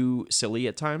was too silly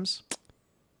at times?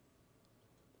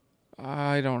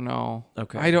 I don't know.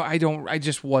 Okay. I don't. I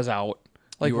just was out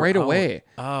like You were right out. away.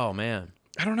 Oh man.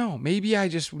 I don't know. Maybe I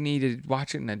just needed to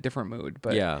watch it in a different mood.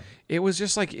 But Yeah. it was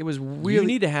just like, it was You really...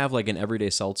 need to have like an everyday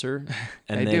seltzer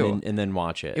and then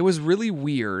watch it. It was really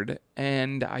weird.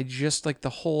 And I just, like, the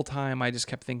whole time, I just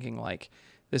kept thinking, like,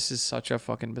 this is such a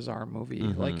fucking bizarre movie.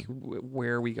 Like,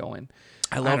 where are we going?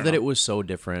 I love that it was so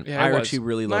different. Yeah, I actually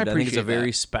really loved it. I think it's a appreciate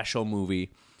very that. special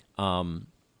movie. I'm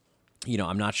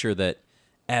not sure that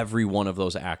every one of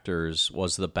those actors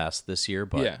was the best this year,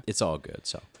 but it's all good.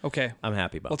 So Okay. I'm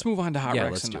happy about Let's it. move on to Hot Yeah,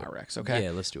 Recs let's and do Not it. Recs, okay?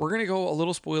 Yeah, let's do it. We're going to go a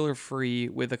little spoiler-free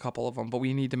with a couple of them, but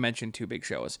we need to mention 2 big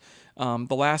shows.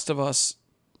 The Last of Us,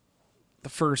 the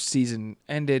first season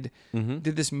ended.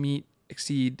 Did this meet,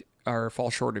 exceed, or fall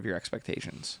short of your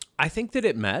expectations? I think that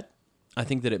it met.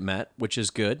 Which is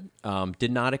good.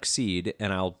 Did not exceed,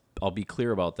 and I'll be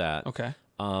clear about that. Okay.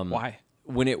 Why?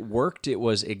 When it worked, it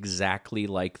was exactly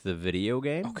like the video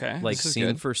game. Okay, Like this is scene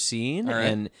good. for scene. All right.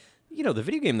 And, the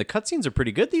video game, the cutscenes are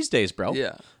pretty good these days, bro.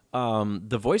 Yeah.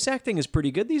 The voice acting is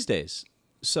pretty good these days.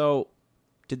 So,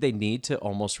 did they need to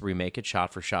almost remake it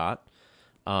shot for shot?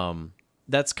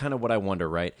 That's kind of what I wonder,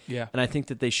 right? Yeah. And I think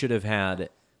that they should have had,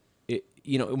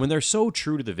 when they're so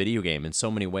true to the video game in so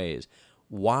many ways,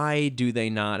 why do they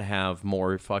not have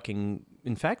more fucking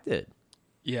infected?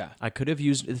 Yeah. I could have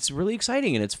used. It's really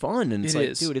exciting and it's fun and it's It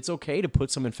is. dude, it's okay to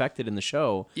put some infected in the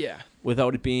show. Yeah.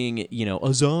 Without it being,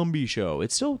 a zombie show.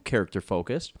 It's still character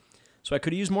focused. So I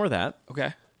could have used more of that.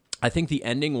 Okay. I think the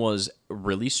ending was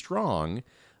really strong,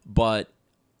 but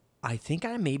I think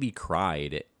I maybe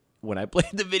cried when I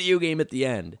played the video game at the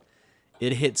end.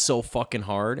 It hit so fucking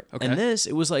hard. Okay. And this,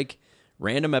 it was like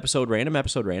random episode,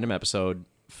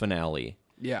 finale.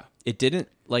 Yeah. It didn't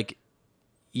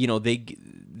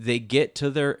they get to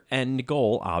their end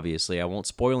goal. Obviously, I won't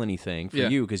spoil anything for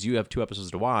you because you have 2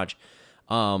 episodes to watch.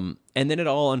 And then it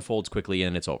all unfolds quickly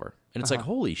and it's over. And it's like,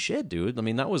 holy shit, dude! I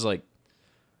mean, that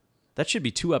should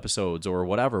be 2 episodes or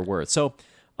whatever worth. So,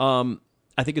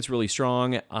 I think it's really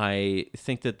strong. I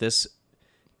think that this,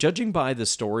 judging by the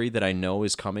story that I know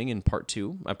is coming in part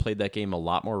 2, I played that game a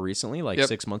lot more recently, like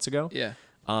 6 months ago. Yeah.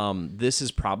 This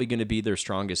is probably going to be their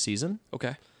strongest season.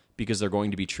 Okay. Because they're going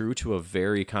to be true to a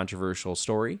very controversial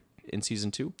story in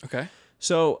season 2. Okay.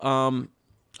 So,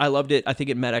 I loved it. I think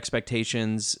it met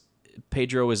expectations.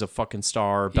 Pedro is a fucking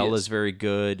star. Bella's very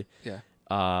good. Yeah.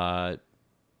 I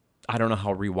don't know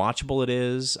how rewatchable it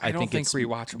is. I don't think it's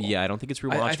rewatchable. Yeah, I don't think it's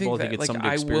rewatchable. I think it's like, something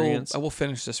to experience. I will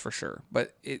finish this for sure,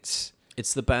 but it's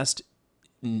the best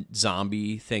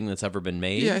zombie thing that's ever been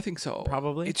made. Yeah, I think so.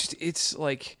 Probably. It's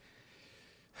like,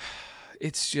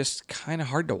 it's just kind of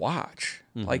hard to watch.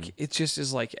 Like, it just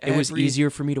is like it was easier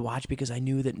for me to watch because I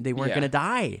knew that they weren't going to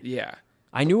die. Yeah.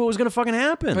 I knew what was going to fucking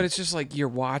happen. But it's just like you're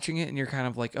watching it and you're kind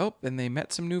of like, oh, and they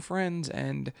met some new friends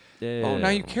and oh, now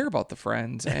you care about the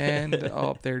friends and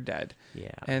oh, they're dead.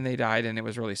 Yeah. And they died and it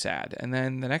was really sad. And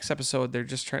then the next episode, they're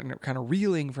just trying to kind of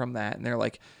reeling from that and they're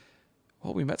like,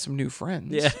 well, we met some new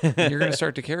friends. Yeah. And you're going to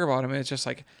start to care about them. And it's just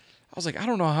like, I was like, I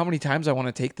don't know how many times I want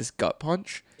to take this gut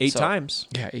punch. 8 times.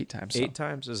 Yeah, 8 times. 8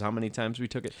 times is how many times we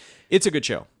took it. It's a good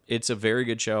show. It's a very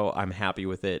good show. I'm happy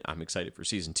with it. I'm excited for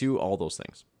season 2, all those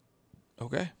things.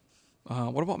 Okay.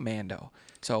 What about Mando?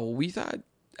 So we thought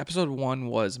episode 1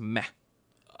 was meh.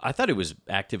 I thought it was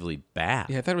actively bad.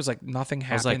 Yeah, I thought it was like nothing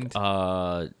happened.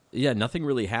 I was like, nothing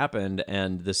really happened,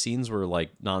 and the scenes were like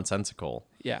nonsensical.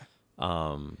 Yeah.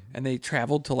 And they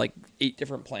traveled to like 8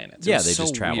 different planets. Yeah, they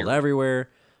just traveled everywhere.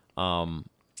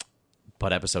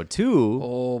 But episode 2,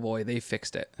 oh boy, they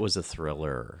fixed it. Was a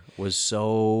thriller. Was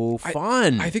so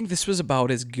fun. I think this was about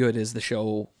as good as the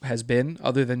show has been,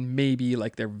 other than maybe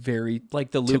like their very like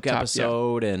the Luke tip-top,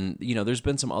 episode, and there's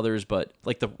been some others, but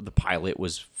like the pilot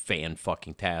was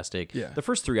fan-fucking-tastic. Yeah. The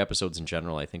first 3 episodes in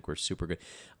general, I think, were super good.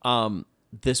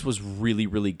 This was really,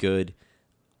 really good.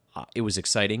 It was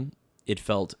exciting. It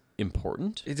felt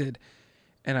important. It did,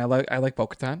 and I like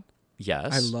Bo-Katan.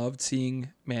 Yes, I loved seeing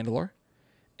Mandalore,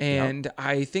 and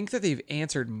I think that they've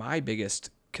answered my biggest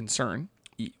concern,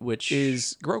 which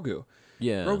is Grogu.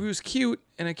 Yeah, Grogu's cute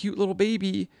and a cute little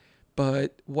baby,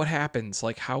 but what happens?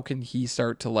 Like, how can he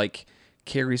start to like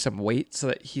carry some weight so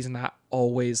that he's not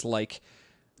always like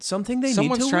something they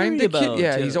someone's need to trying worry to about?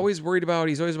 yeah, he's always worried about.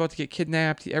 He's always about to get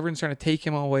kidnapped. Everyone's trying to take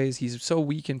him always. He's so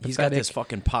weak and pathetic. He's got this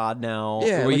fucking pod now.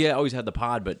 Yeah, well, he always had the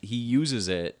pod, but he uses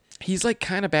it. He's like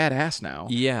kind of badass now.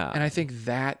 Yeah. And I think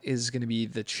that is going to be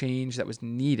the change that was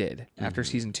needed after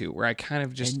season 2, where I kind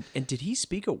of just... And did he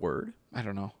speak a word? I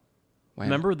don't know. When?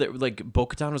 Remember that, like,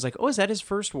 Bo-Katan was like, oh, is that his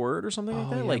first word or something like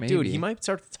that? Yeah, like, dude, maybe. he might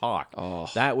start to talk. Oh.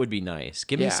 That would be nice.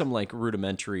 Give me some, like,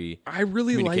 rudimentary I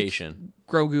really communication. liked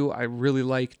Grogu. I really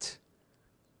liked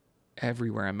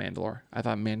everywhere on Mandalore. I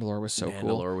thought Mandalore was so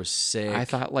cool. Mandalore was sick. I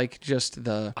thought like just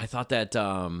the I thought that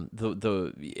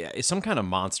it's some kind of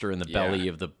monster in the belly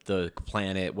of the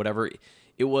planet, whatever.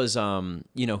 It was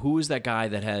who was that guy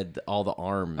that had all the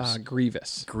arms?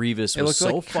 Grievous. Grievous It was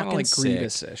looked so like, fucking like sick.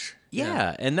 Grievous-ish.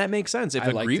 Yeah, and that makes sense. If I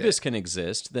a liked Grievous it. can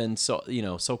exist, then so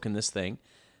can this thing.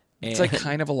 And, It's like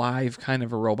kind of alive, kind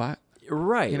of a robot.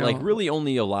 right, you know? like really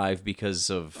only alive because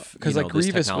of Because like this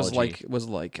Grievous technology. was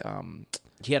like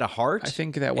He had a heart. I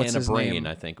think that what's and his a brain. name?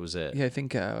 I think was it. I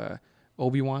think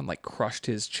Obi-Wan like crushed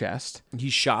his chest. He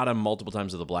shot him multiple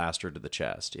times with a blaster to the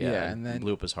chest. Yeah, and then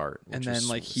blew up his heart. And which then is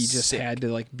like he just sick. had to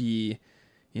like be,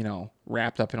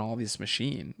 wrapped up in all this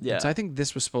machine. Yeah. And so I think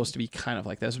this was supposed to be kind of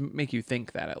like that. Make you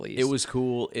think that at least. It was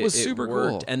cool. It was super worked.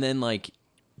 cool. And then like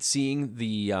seeing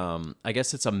the I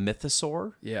guess it's a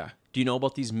mythosaur. Yeah. Do you know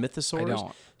about these mythosaurs? I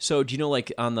don't. So do you know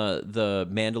like on the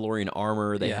Mandalorian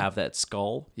armor they Yeah. have that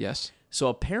skull? Yes. So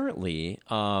apparently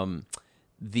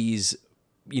these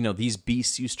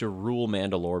beasts used to rule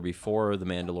Mandalore before the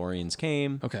Mandalorians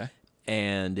came. Okay.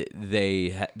 And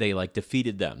they like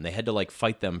defeated them. They had to like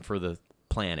fight them for the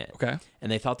planet. Okay.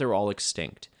 And they thought they were all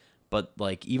extinct. But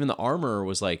like even the armor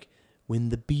was like, when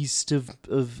the beast of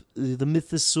the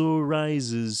mythosaur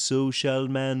rises, so shall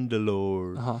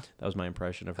Mandalore. That was my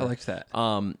impression of her. I liked that.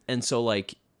 And so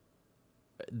like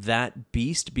that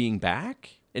beast being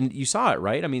back, and you saw it,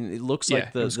 right? I mean, it looks like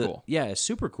it was cool. Yeah, it's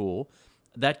super cool.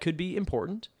 That could be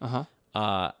important.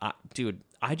 Dude,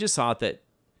 I just thought that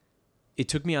it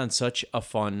took me on such a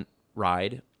fun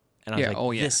ride. And I was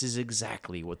like, this is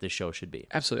exactly what this show should be.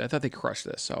 Absolutely. I thought they crushed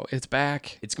this. So it's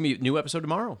back. It's going to be a new episode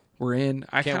tomorrow. We're in.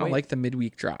 I kind of wait. like the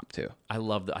midweek drop too. I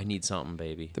love that. I need something,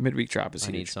 baby. The midweek drop is I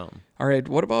huge. need something. All right.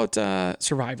 What about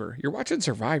Survivor? You're watching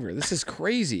Survivor. This is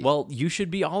crazy. Well, you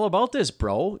should be all about this,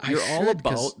 bro. You're all should,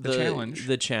 'cause about the challenge.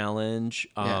 The challenge.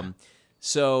 Yeah.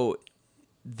 So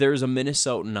there's a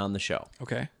Minnesotan on the show.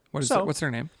 Okay. What's their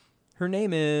name? Her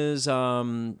name is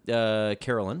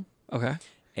Carolyn. Okay.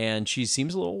 And she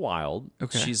seems a little wild.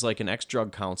 Okay. She's like an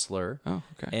ex-drug counselor. Oh,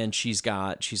 okay. And she's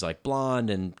like blonde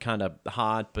and kind of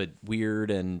hot, but weird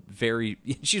and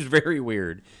she's very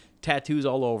weird. Tattoos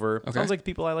all over. Okay. Sounds like the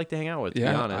people I like to hang out with, to be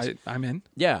honest. I'm in.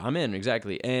 Yeah, I'm in,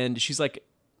 exactly. And she's like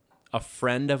a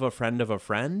friend of a friend of a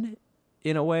friend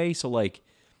in a way. So like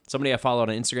somebody I followed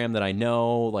on Instagram that I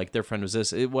know, like their friend was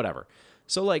this, whatever.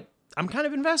 So like I'm kind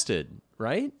of invested,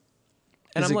 right?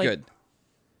 And Is I'm it like, good?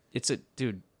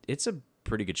 It's a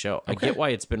pretty good show. Okay. I get why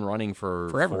it's been running for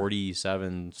Forever.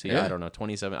 47, Yeah. I don't know,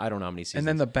 27, I don't know how many seasons. And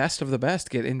then the best of the best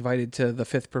get invited to the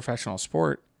 5th professional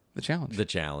sport, the challenge. The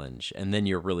challenge. And then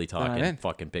you're really I'm talking in.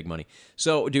 fucking big money.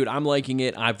 So, dude, I'm liking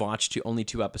it. I've watched only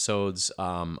 2 episodes.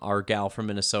 Our gal from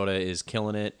Minnesota is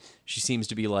killing it. She seems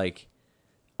to be like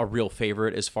a real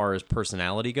favorite as far as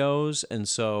personality goes. And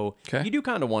so Okay. you do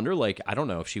kind of wonder, like, I don't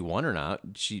know if she won or not.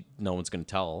 No one's going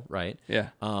to tell, right? Yeah.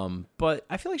 But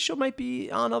I feel like she might be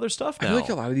on other stuff now. I feel like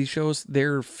a lot of these shows,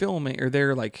 they're filming or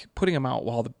they're like putting them out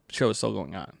while the show is still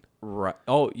going on. Right.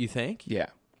 Oh, you think? Yeah.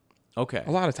 Okay.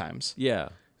 A lot of times. Yeah.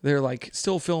 They're like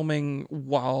still filming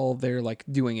while they're like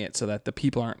doing it so that the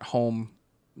people aren't home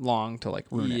long to like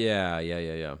ruin it.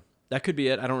 Yeah. That could be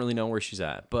it. I don't really know where she's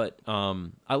at, but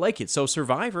I like it. So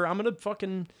Survivor, I'm gonna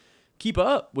fucking keep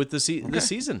up with this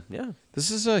season. Yeah, This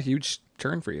is a huge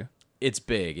turn for you. it's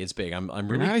big. I'm not a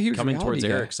really huge coming towards reality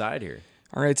guy. Eric's side here.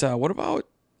 All right. What about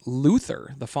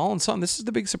Luther, the Fallen Son? This is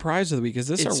the big surprise of the week. Is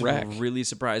this It's a wreck? really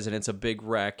surprising. It's a big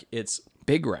wreck.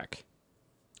 Big wreck.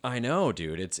 I know,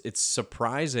 dude. It's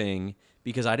surprising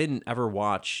because I didn't ever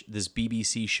watch this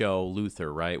BBC show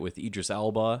Luther, right, with Idris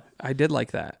Elba. I did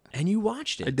like that. And you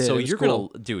watched it. I did. So It was you're cool.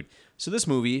 gonna, dude. So this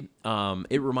movie,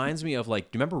 it reminds me of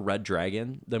like, do you remember Red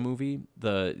Dragon, the movie,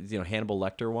 the Hannibal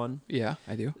Lecter one? Yeah,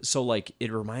 I do. So like,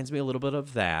 it reminds me a little bit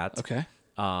of that. Okay.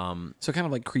 So kind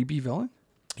of like creepy villain.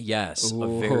 Yes, Ooh,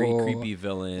 a very creepy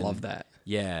villain. Love that.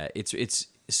 Yeah, it's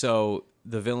so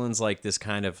the villain's like this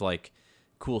kind of like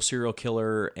cool serial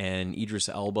killer, and Idris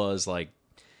Elba is like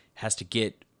has to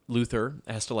get Luther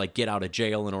has to like get out of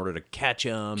jail in order to catch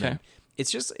him. Okay. And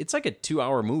it's like a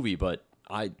 2-hour movie, but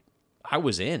I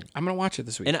was in. I'm gonna watch it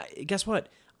this week. And guess what?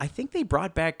 I think they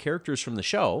brought back characters from the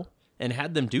show and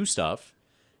had them do stuff.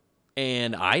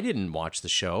 And I didn't watch the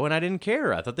show, and I didn't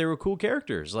care. I thought they were cool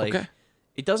characters. Like, Okay.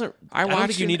 it doesn't. I don't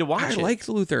think you need to watch I it. liked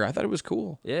Luther. I thought it was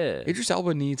cool. Yeah, Idris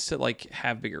Elba needs to like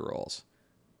have bigger roles.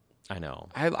 I know.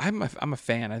 I'm a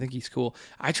fan. I think he's cool.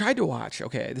 I tried to watch.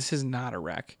 Okay, this is not a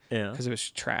wreck. Yeah. Because it was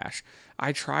trash.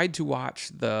 I tried to watch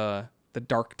the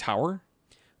Dark Tower.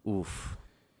 Oof.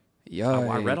 Yeah,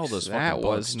 I read all those fucking That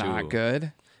was books, not too.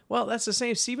 good. Well, that's the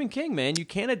same Stephen King, man. You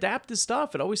can't adapt this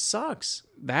stuff. It always sucks.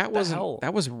 That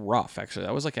was rough, actually.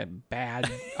 That was like a bad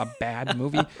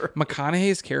movie.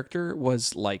 McConaughey's character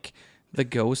was like the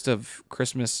ghost of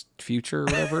Christmas Future or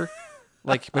whatever.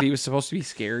 But he was supposed to be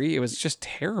scary. It was just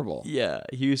terrible. Yeah,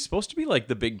 he was supposed to be like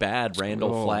the big bad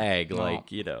Randall Flagg, no,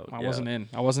 I wasn't in.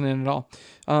 I wasn't in at all.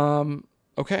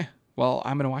 Okay, well,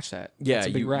 I'm gonna watch that. Yeah, That's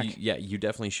a big wreck. You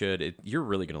definitely should. You're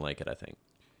really gonna like it, I think.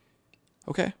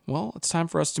 Okay, well, it's time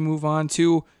for us to move on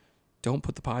to Don't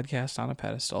Put the Podcast on a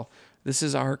Pedestal. This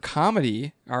is our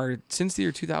comedy, our since the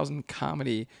year 2000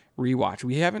 comedy rewatch.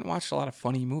 We haven't watched a lot of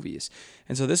funny movies,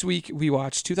 and so this week we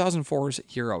watched 2004's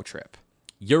Euro Trip.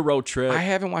 Euro Trip. I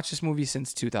haven't watched this movie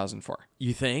since 2004.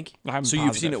 You think? I'm so positive.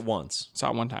 You've seen it once?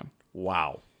 Saw it one time.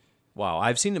 Wow.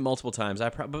 I've seen it multiple times.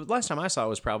 But last time I saw it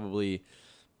was probably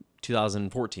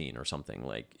 2014 or something.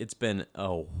 Like, it's been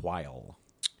a while.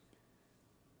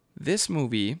 This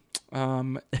movie,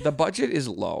 the budget is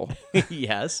low.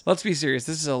 Yes. Let's be serious.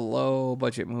 This is a low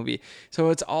budget movie. So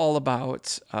it's all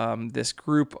about this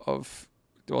group of,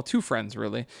 two friends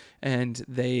really, and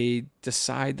they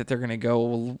decide that they're going to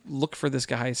go look for this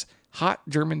guy's hot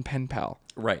German pen pal.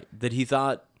 Right. That he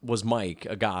thought was Mike,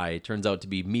 a guy, turns out to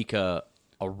be Mika,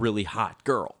 a really hot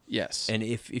girl. Yes. And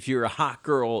if you're a hot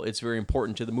girl, it's very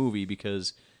important to the movie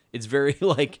because it's very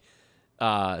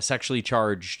sexually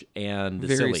charged and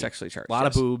very silly. Sexually charged. A lot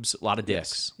of boobs, a lot of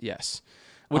dicks. Yes.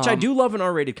 Which I do love an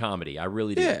R-rated comedy. I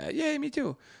really do. Yeah, me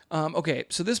too. Okay,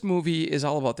 so this movie is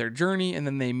all about their journey, and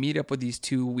then they meet up with these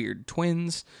two weird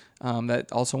twins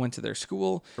that also went to their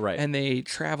school. Right. And they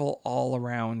travel all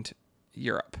around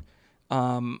Europe.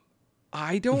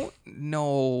 I don't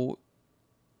know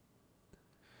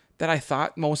that I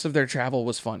thought most of their travel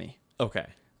was funny. Okay.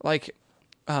 I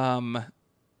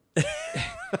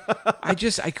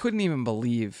couldn't even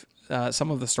believe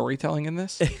some of the storytelling in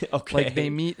this. Okay. Like, they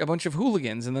meet a bunch of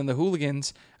hooligans, and then the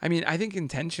hooligans, I think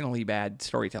intentionally bad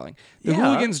storytelling. The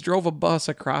hooligans drove a bus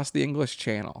across the English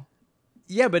Channel.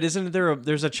 Yeah, but isn't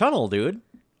there's a channel, dude?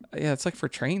 Yeah, it's like for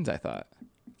trains, I thought.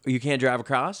 You can't drive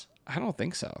across? I don't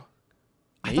think so.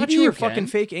 I thought you were fucking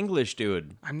fake English,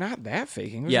 dude. I'm not that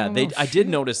fake English. Yeah, I did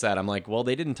notice that. I'm like, well,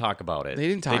 they didn't talk about it. They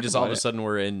didn't talk about it. They just all of a sudden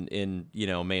were in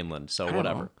mainland, so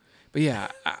whatever. Know. But yeah,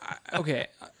 okay.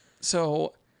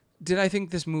 So, did I think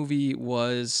this movie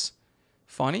was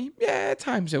funny? Yeah, at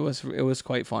times it was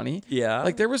quite funny. Yeah.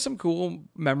 Like, there was some cool,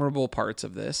 memorable parts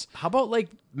of this. How about, like,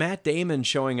 Matt Damon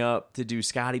showing up to do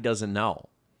Scotty Doesn't Know?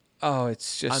 Oh,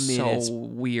 it's just so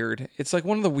weird. It's like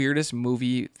one of the weirdest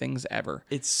movie things ever.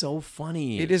 It's so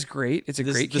funny. It is great. It's a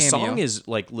great cameo. The song is,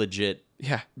 like, legit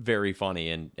yeah, very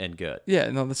funny and good. Yeah,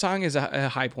 no, the song is a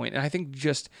high point. And I think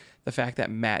just the fact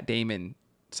that Matt Damon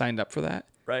signed up for that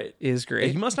is great.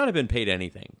 He must not have been paid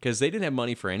anything because they didn't have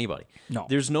money for anybody. No.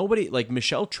 There's nobody, like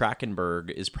Michelle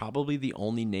Trachtenberg is probably the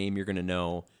only name you're going to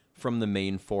know from the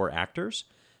main four actors.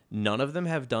 None of them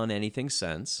have done anything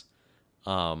since.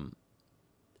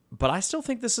 But I still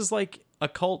think this is like a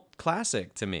cult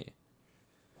classic to me.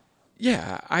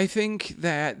 Yeah, I think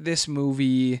that this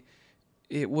movie,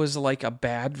 it was like a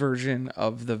bad version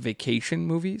of the Vacation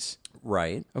movies.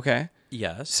 Right. Okay.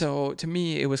 Yes. So to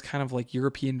me, it was kind of like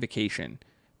European Vacation,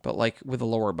 but like with a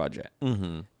lower budget.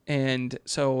 Mm-hmm. And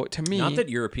so to me, not that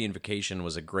European Vacation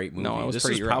was a great movie. No, it was this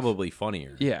pretty is rough. probably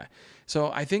funnier. Yeah.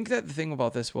 So I think that the thing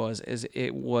about this is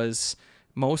it was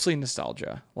mostly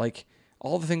nostalgia. Like,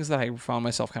 all the things that I found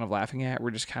myself kind of laughing at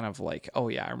were just kind of like, oh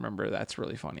yeah, I remember, that's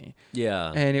really funny.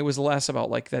 Yeah. And it was less about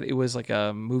like that. It was like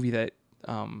a movie that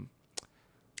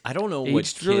I don't know what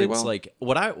kids really well. like.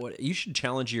 What you should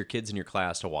challenge your kids in your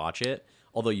class to watch it.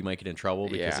 Although you might get in trouble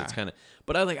because it's kind of.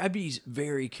 But I'd be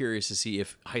very curious to see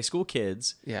if high school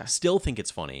kids still think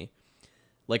it's funny.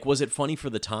 Like, was it funny for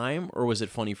the time or was it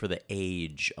funny for the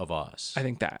age of us? I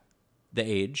think that the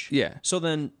age. Yeah. So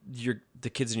then the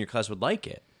kids in your class would like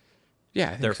it. Yeah, I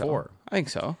think Therefore, so. I think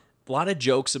so. A lot of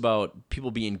jokes about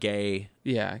people being gay.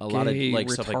 Yeah, a lot of like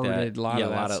stuff like that. A lot of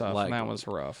that stuff. Like, that was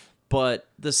rough. But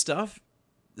the stuff.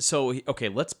 So okay,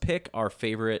 let's pick our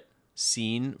favorite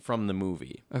scene from the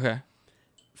movie. Okay.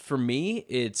 For me,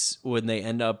 it's when they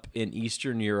end up in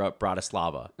Eastern Europe,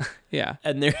 Bratislava. Yeah.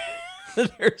 And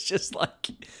there's just like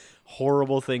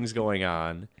horrible things going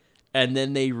on. And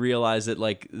then they realize that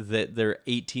like that their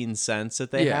 18 cents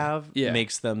that they have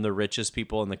makes them the richest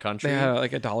people in the country. They had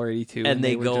like $1.82, and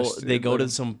they go to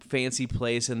some fancy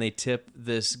place and they tip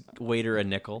this waiter a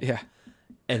nickel. Yeah,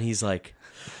 and he's like,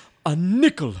 a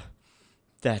nickel.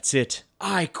 That's it.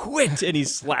 I quit. And he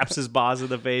slaps his boss in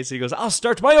the face. And he goes, I'll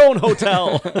start my own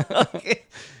hotel.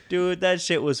 Dude, that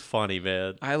shit was funny,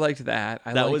 man. I liked that.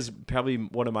 That was probably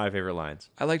one of my favorite lines.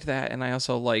 I liked that, and I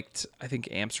also liked, I think,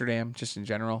 Amsterdam, just in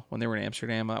general. When they were in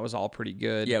Amsterdam, that was all pretty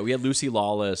good. Yeah, we had Lucy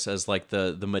Lawless as like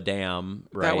the madame,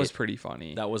 right? That was pretty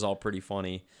funny. That was all pretty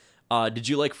funny. Did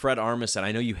you like Fred Armisen?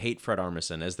 I know you hate Fred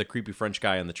Armisen as the creepy French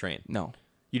guy on the train. No.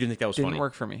 You didn't think that was funny? Didn't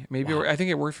work for me. Maybe Wow. I think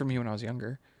it worked for me when I was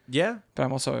younger. Yeah. But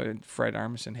I'm also a Fred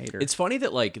Armisen hater. It's funny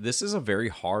that like this is a very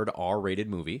hard R-rated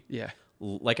movie. Yeah.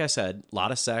 Like I said, a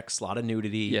lot of sex, a lot of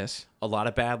nudity, Yes. a lot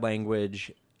of bad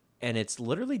language, and it's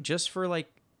literally just for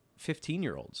like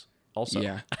 15-year-olds also.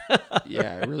 Yeah.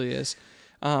 Yeah, it really is.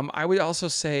 I would also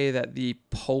say that the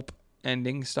Pope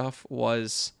ending stuff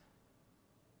was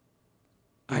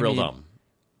Real dumb.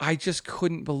 I just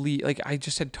couldn't believe, like, I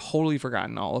just had totally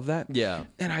forgotten all of that. Yeah.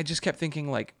 And I just kept thinking,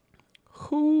 like,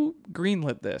 who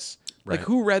greenlit this? Right. Like,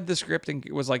 who read the script and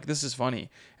was like, this is funny,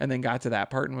 and then got to that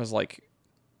part and was like,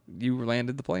 you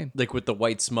landed the plane. Like with the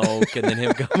white smoke and then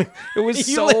him coming. It was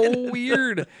You so landed-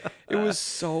 weird. It was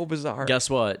so bizarre. Guess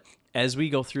what? As we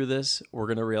go through this, we're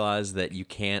going to realize that you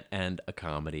can't end a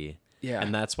comedy. Yeah.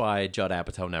 And that's why Judd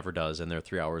Apatow never does, and they're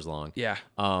 3 hours long. Yeah.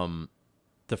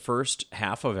 The first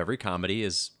half of every comedy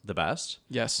is the best,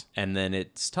 Yes. and then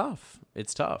it's tough.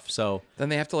 It's tough. So Then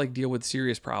they have to like deal with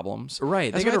serious problems.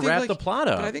 Right, That's they why gotta I think, wrap the plot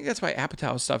up. But I think that's why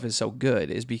Apatow's stuff is so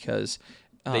good, is because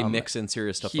they mix in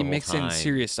serious stuff. he the whole mixed time. in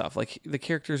serious stuff. Like the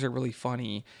characters are really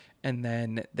funny, and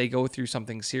then they go through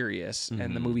something serious,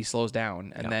 and the movie slows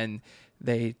down, and then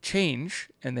they change,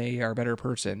 and they are a better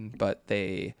person, but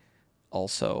they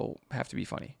also have to be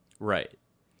funny. Right.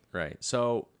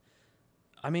 So,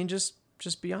 I mean, just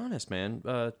be honest, man.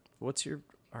 What's your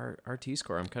RT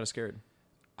score? I'm kind of scared.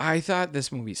 I thought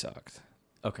this movie sucked.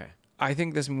 Okay. I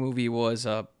think this movie was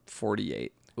a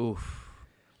 48. Oof.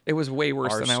 It was way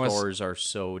worse Our than I was. scores are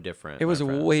so different. It was my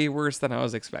friend. way worse than I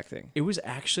was expecting. It was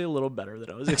actually a little better than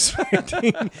I was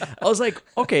expecting. I was like,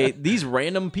 okay, these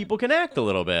random people can act a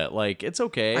little bit. Like, it's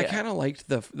okay. I kind of liked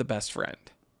the best friend.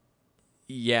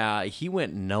 Yeah, he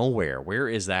went nowhere. Where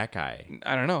is that guy?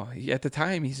 I don't know. At the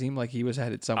time, he seemed like he was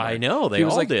headed somewhere. I know, they He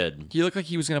was all like, did. He looked like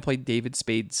he was going to play David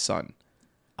Spade's son,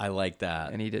 I like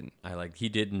that. and he didn't. He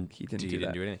didn't He didn't do do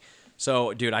that. anything.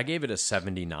 So, dude, I gave it a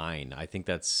 79. I think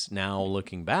that's, now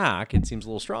looking back, it seems a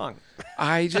little strong.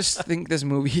 I just think this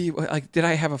movie, like, did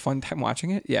I have a fun time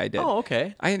watching it? Yeah, I did. Oh,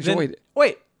 okay. I enjoyed it.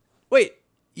 Wait.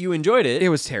 You enjoyed it? It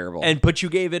was terrible. But you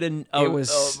gave it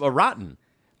was- a rotten.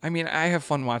 I mean, I have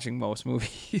fun watching most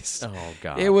movies. Oh,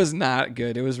 God. It was not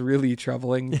good. It was really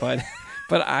troubling, but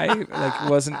I like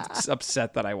wasn't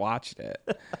upset that I watched it.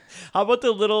 How about the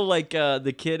little, like,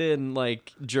 the kid in,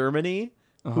 like, Germany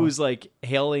who's, like,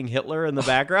 hailing Hitler in the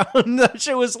background? That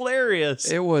shit was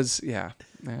hilarious. It was, yeah,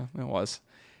 it was.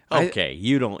 Okay,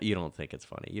 you don't think it's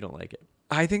funny. You don't like it.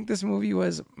 I think this movie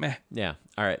was meh. Yeah.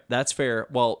 All right. That's fair.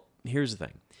 Well, here's the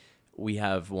thing. We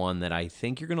have one that I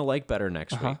think you're going to like better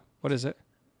next week. What is it?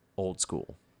 Old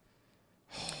School.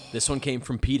 This one came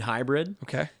from Pete Hybrid.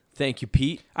 Okay. Thank you,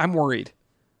 Pete. I'm worried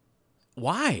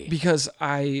Why? because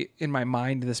in my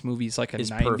mind, this movie's like a It's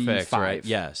 95. perfect, right?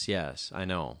 Yes, I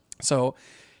know. So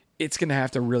it's going to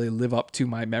have to really live up to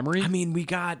my memory. I mean, we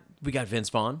got Vince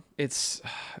Vaughn. It's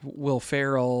Will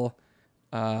Ferrell,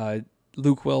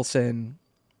 Luke Wilson.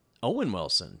 Owen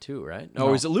Wilson, too, right? No.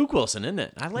 Oh, is it Luke Wilson, isn't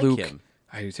it? I like Luke. him.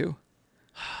 I do too.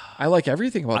 I like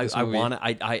everything about this movie.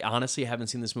 I honestly haven't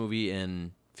seen this movie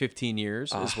in 15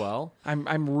 years as well.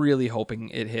 I'm really hoping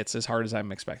it hits as hard as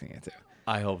I'm expecting it to.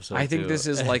 I hope so, I think too. this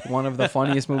is like one of the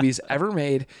funniest movies ever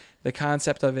made. The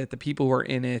concept of it, the people who are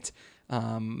in it,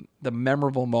 the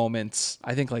memorable moments.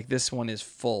 I think like this one is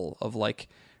full of like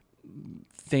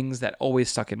things that always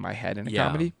stuck in my head in a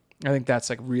comedy. I think that's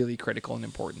like really critical and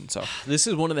important. So This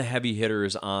is one of the heavy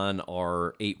hitters on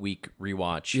our 8-week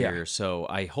rewatch here. So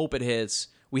I hope it hits.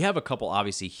 We have a couple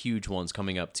obviously huge ones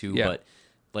coming up too, but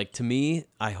like to me,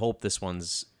 I hope this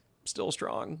one's still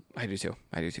strong. I do too.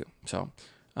 So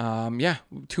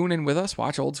tune in with us,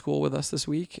 watch Old School with us this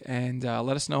week, and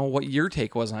let us know what your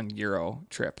take was on Euro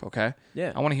Trip, okay?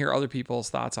 Yeah. I want to hear other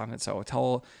people's thoughts on it, so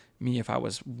tell me if I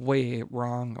was way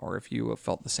wrong or if you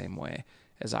felt the same way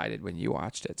as I did when you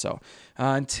watched it. So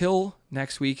until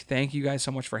next week, thank you guys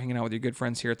so much for hanging out with your good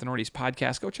friends here at the Northeast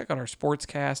Podcast. Go check out our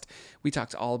Sportscast. We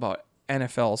talked all about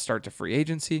NFL start to free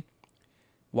agency.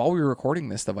 While we were recording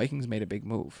this, the Vikings made a big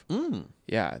move.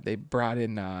 Yeah, they brought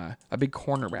in a big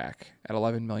cornerback at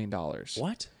 $11 million.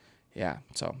 What? Yeah,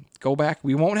 so go back.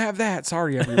 We won't have that.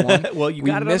 Sorry, everyone. Well, you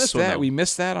got it on this one, though. We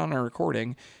missed that on our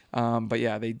recording. But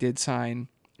yeah, they did sign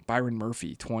Byron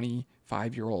Murphy, 25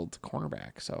 5-year-old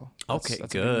cornerback. So Okay,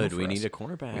 that's good. A big move We for need us. a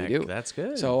cornerback. We do. That's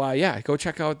good. So yeah, go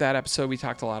check out that episode. We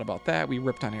talked a lot about that. We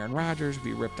ripped on Aaron Rodgers.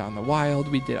 We ripped on the Wild.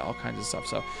 We did all kinds of stuff.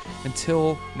 So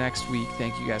until next week,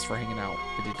 thank you guys for hanging out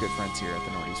with your good friends here at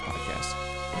the Northeast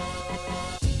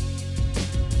Podcast.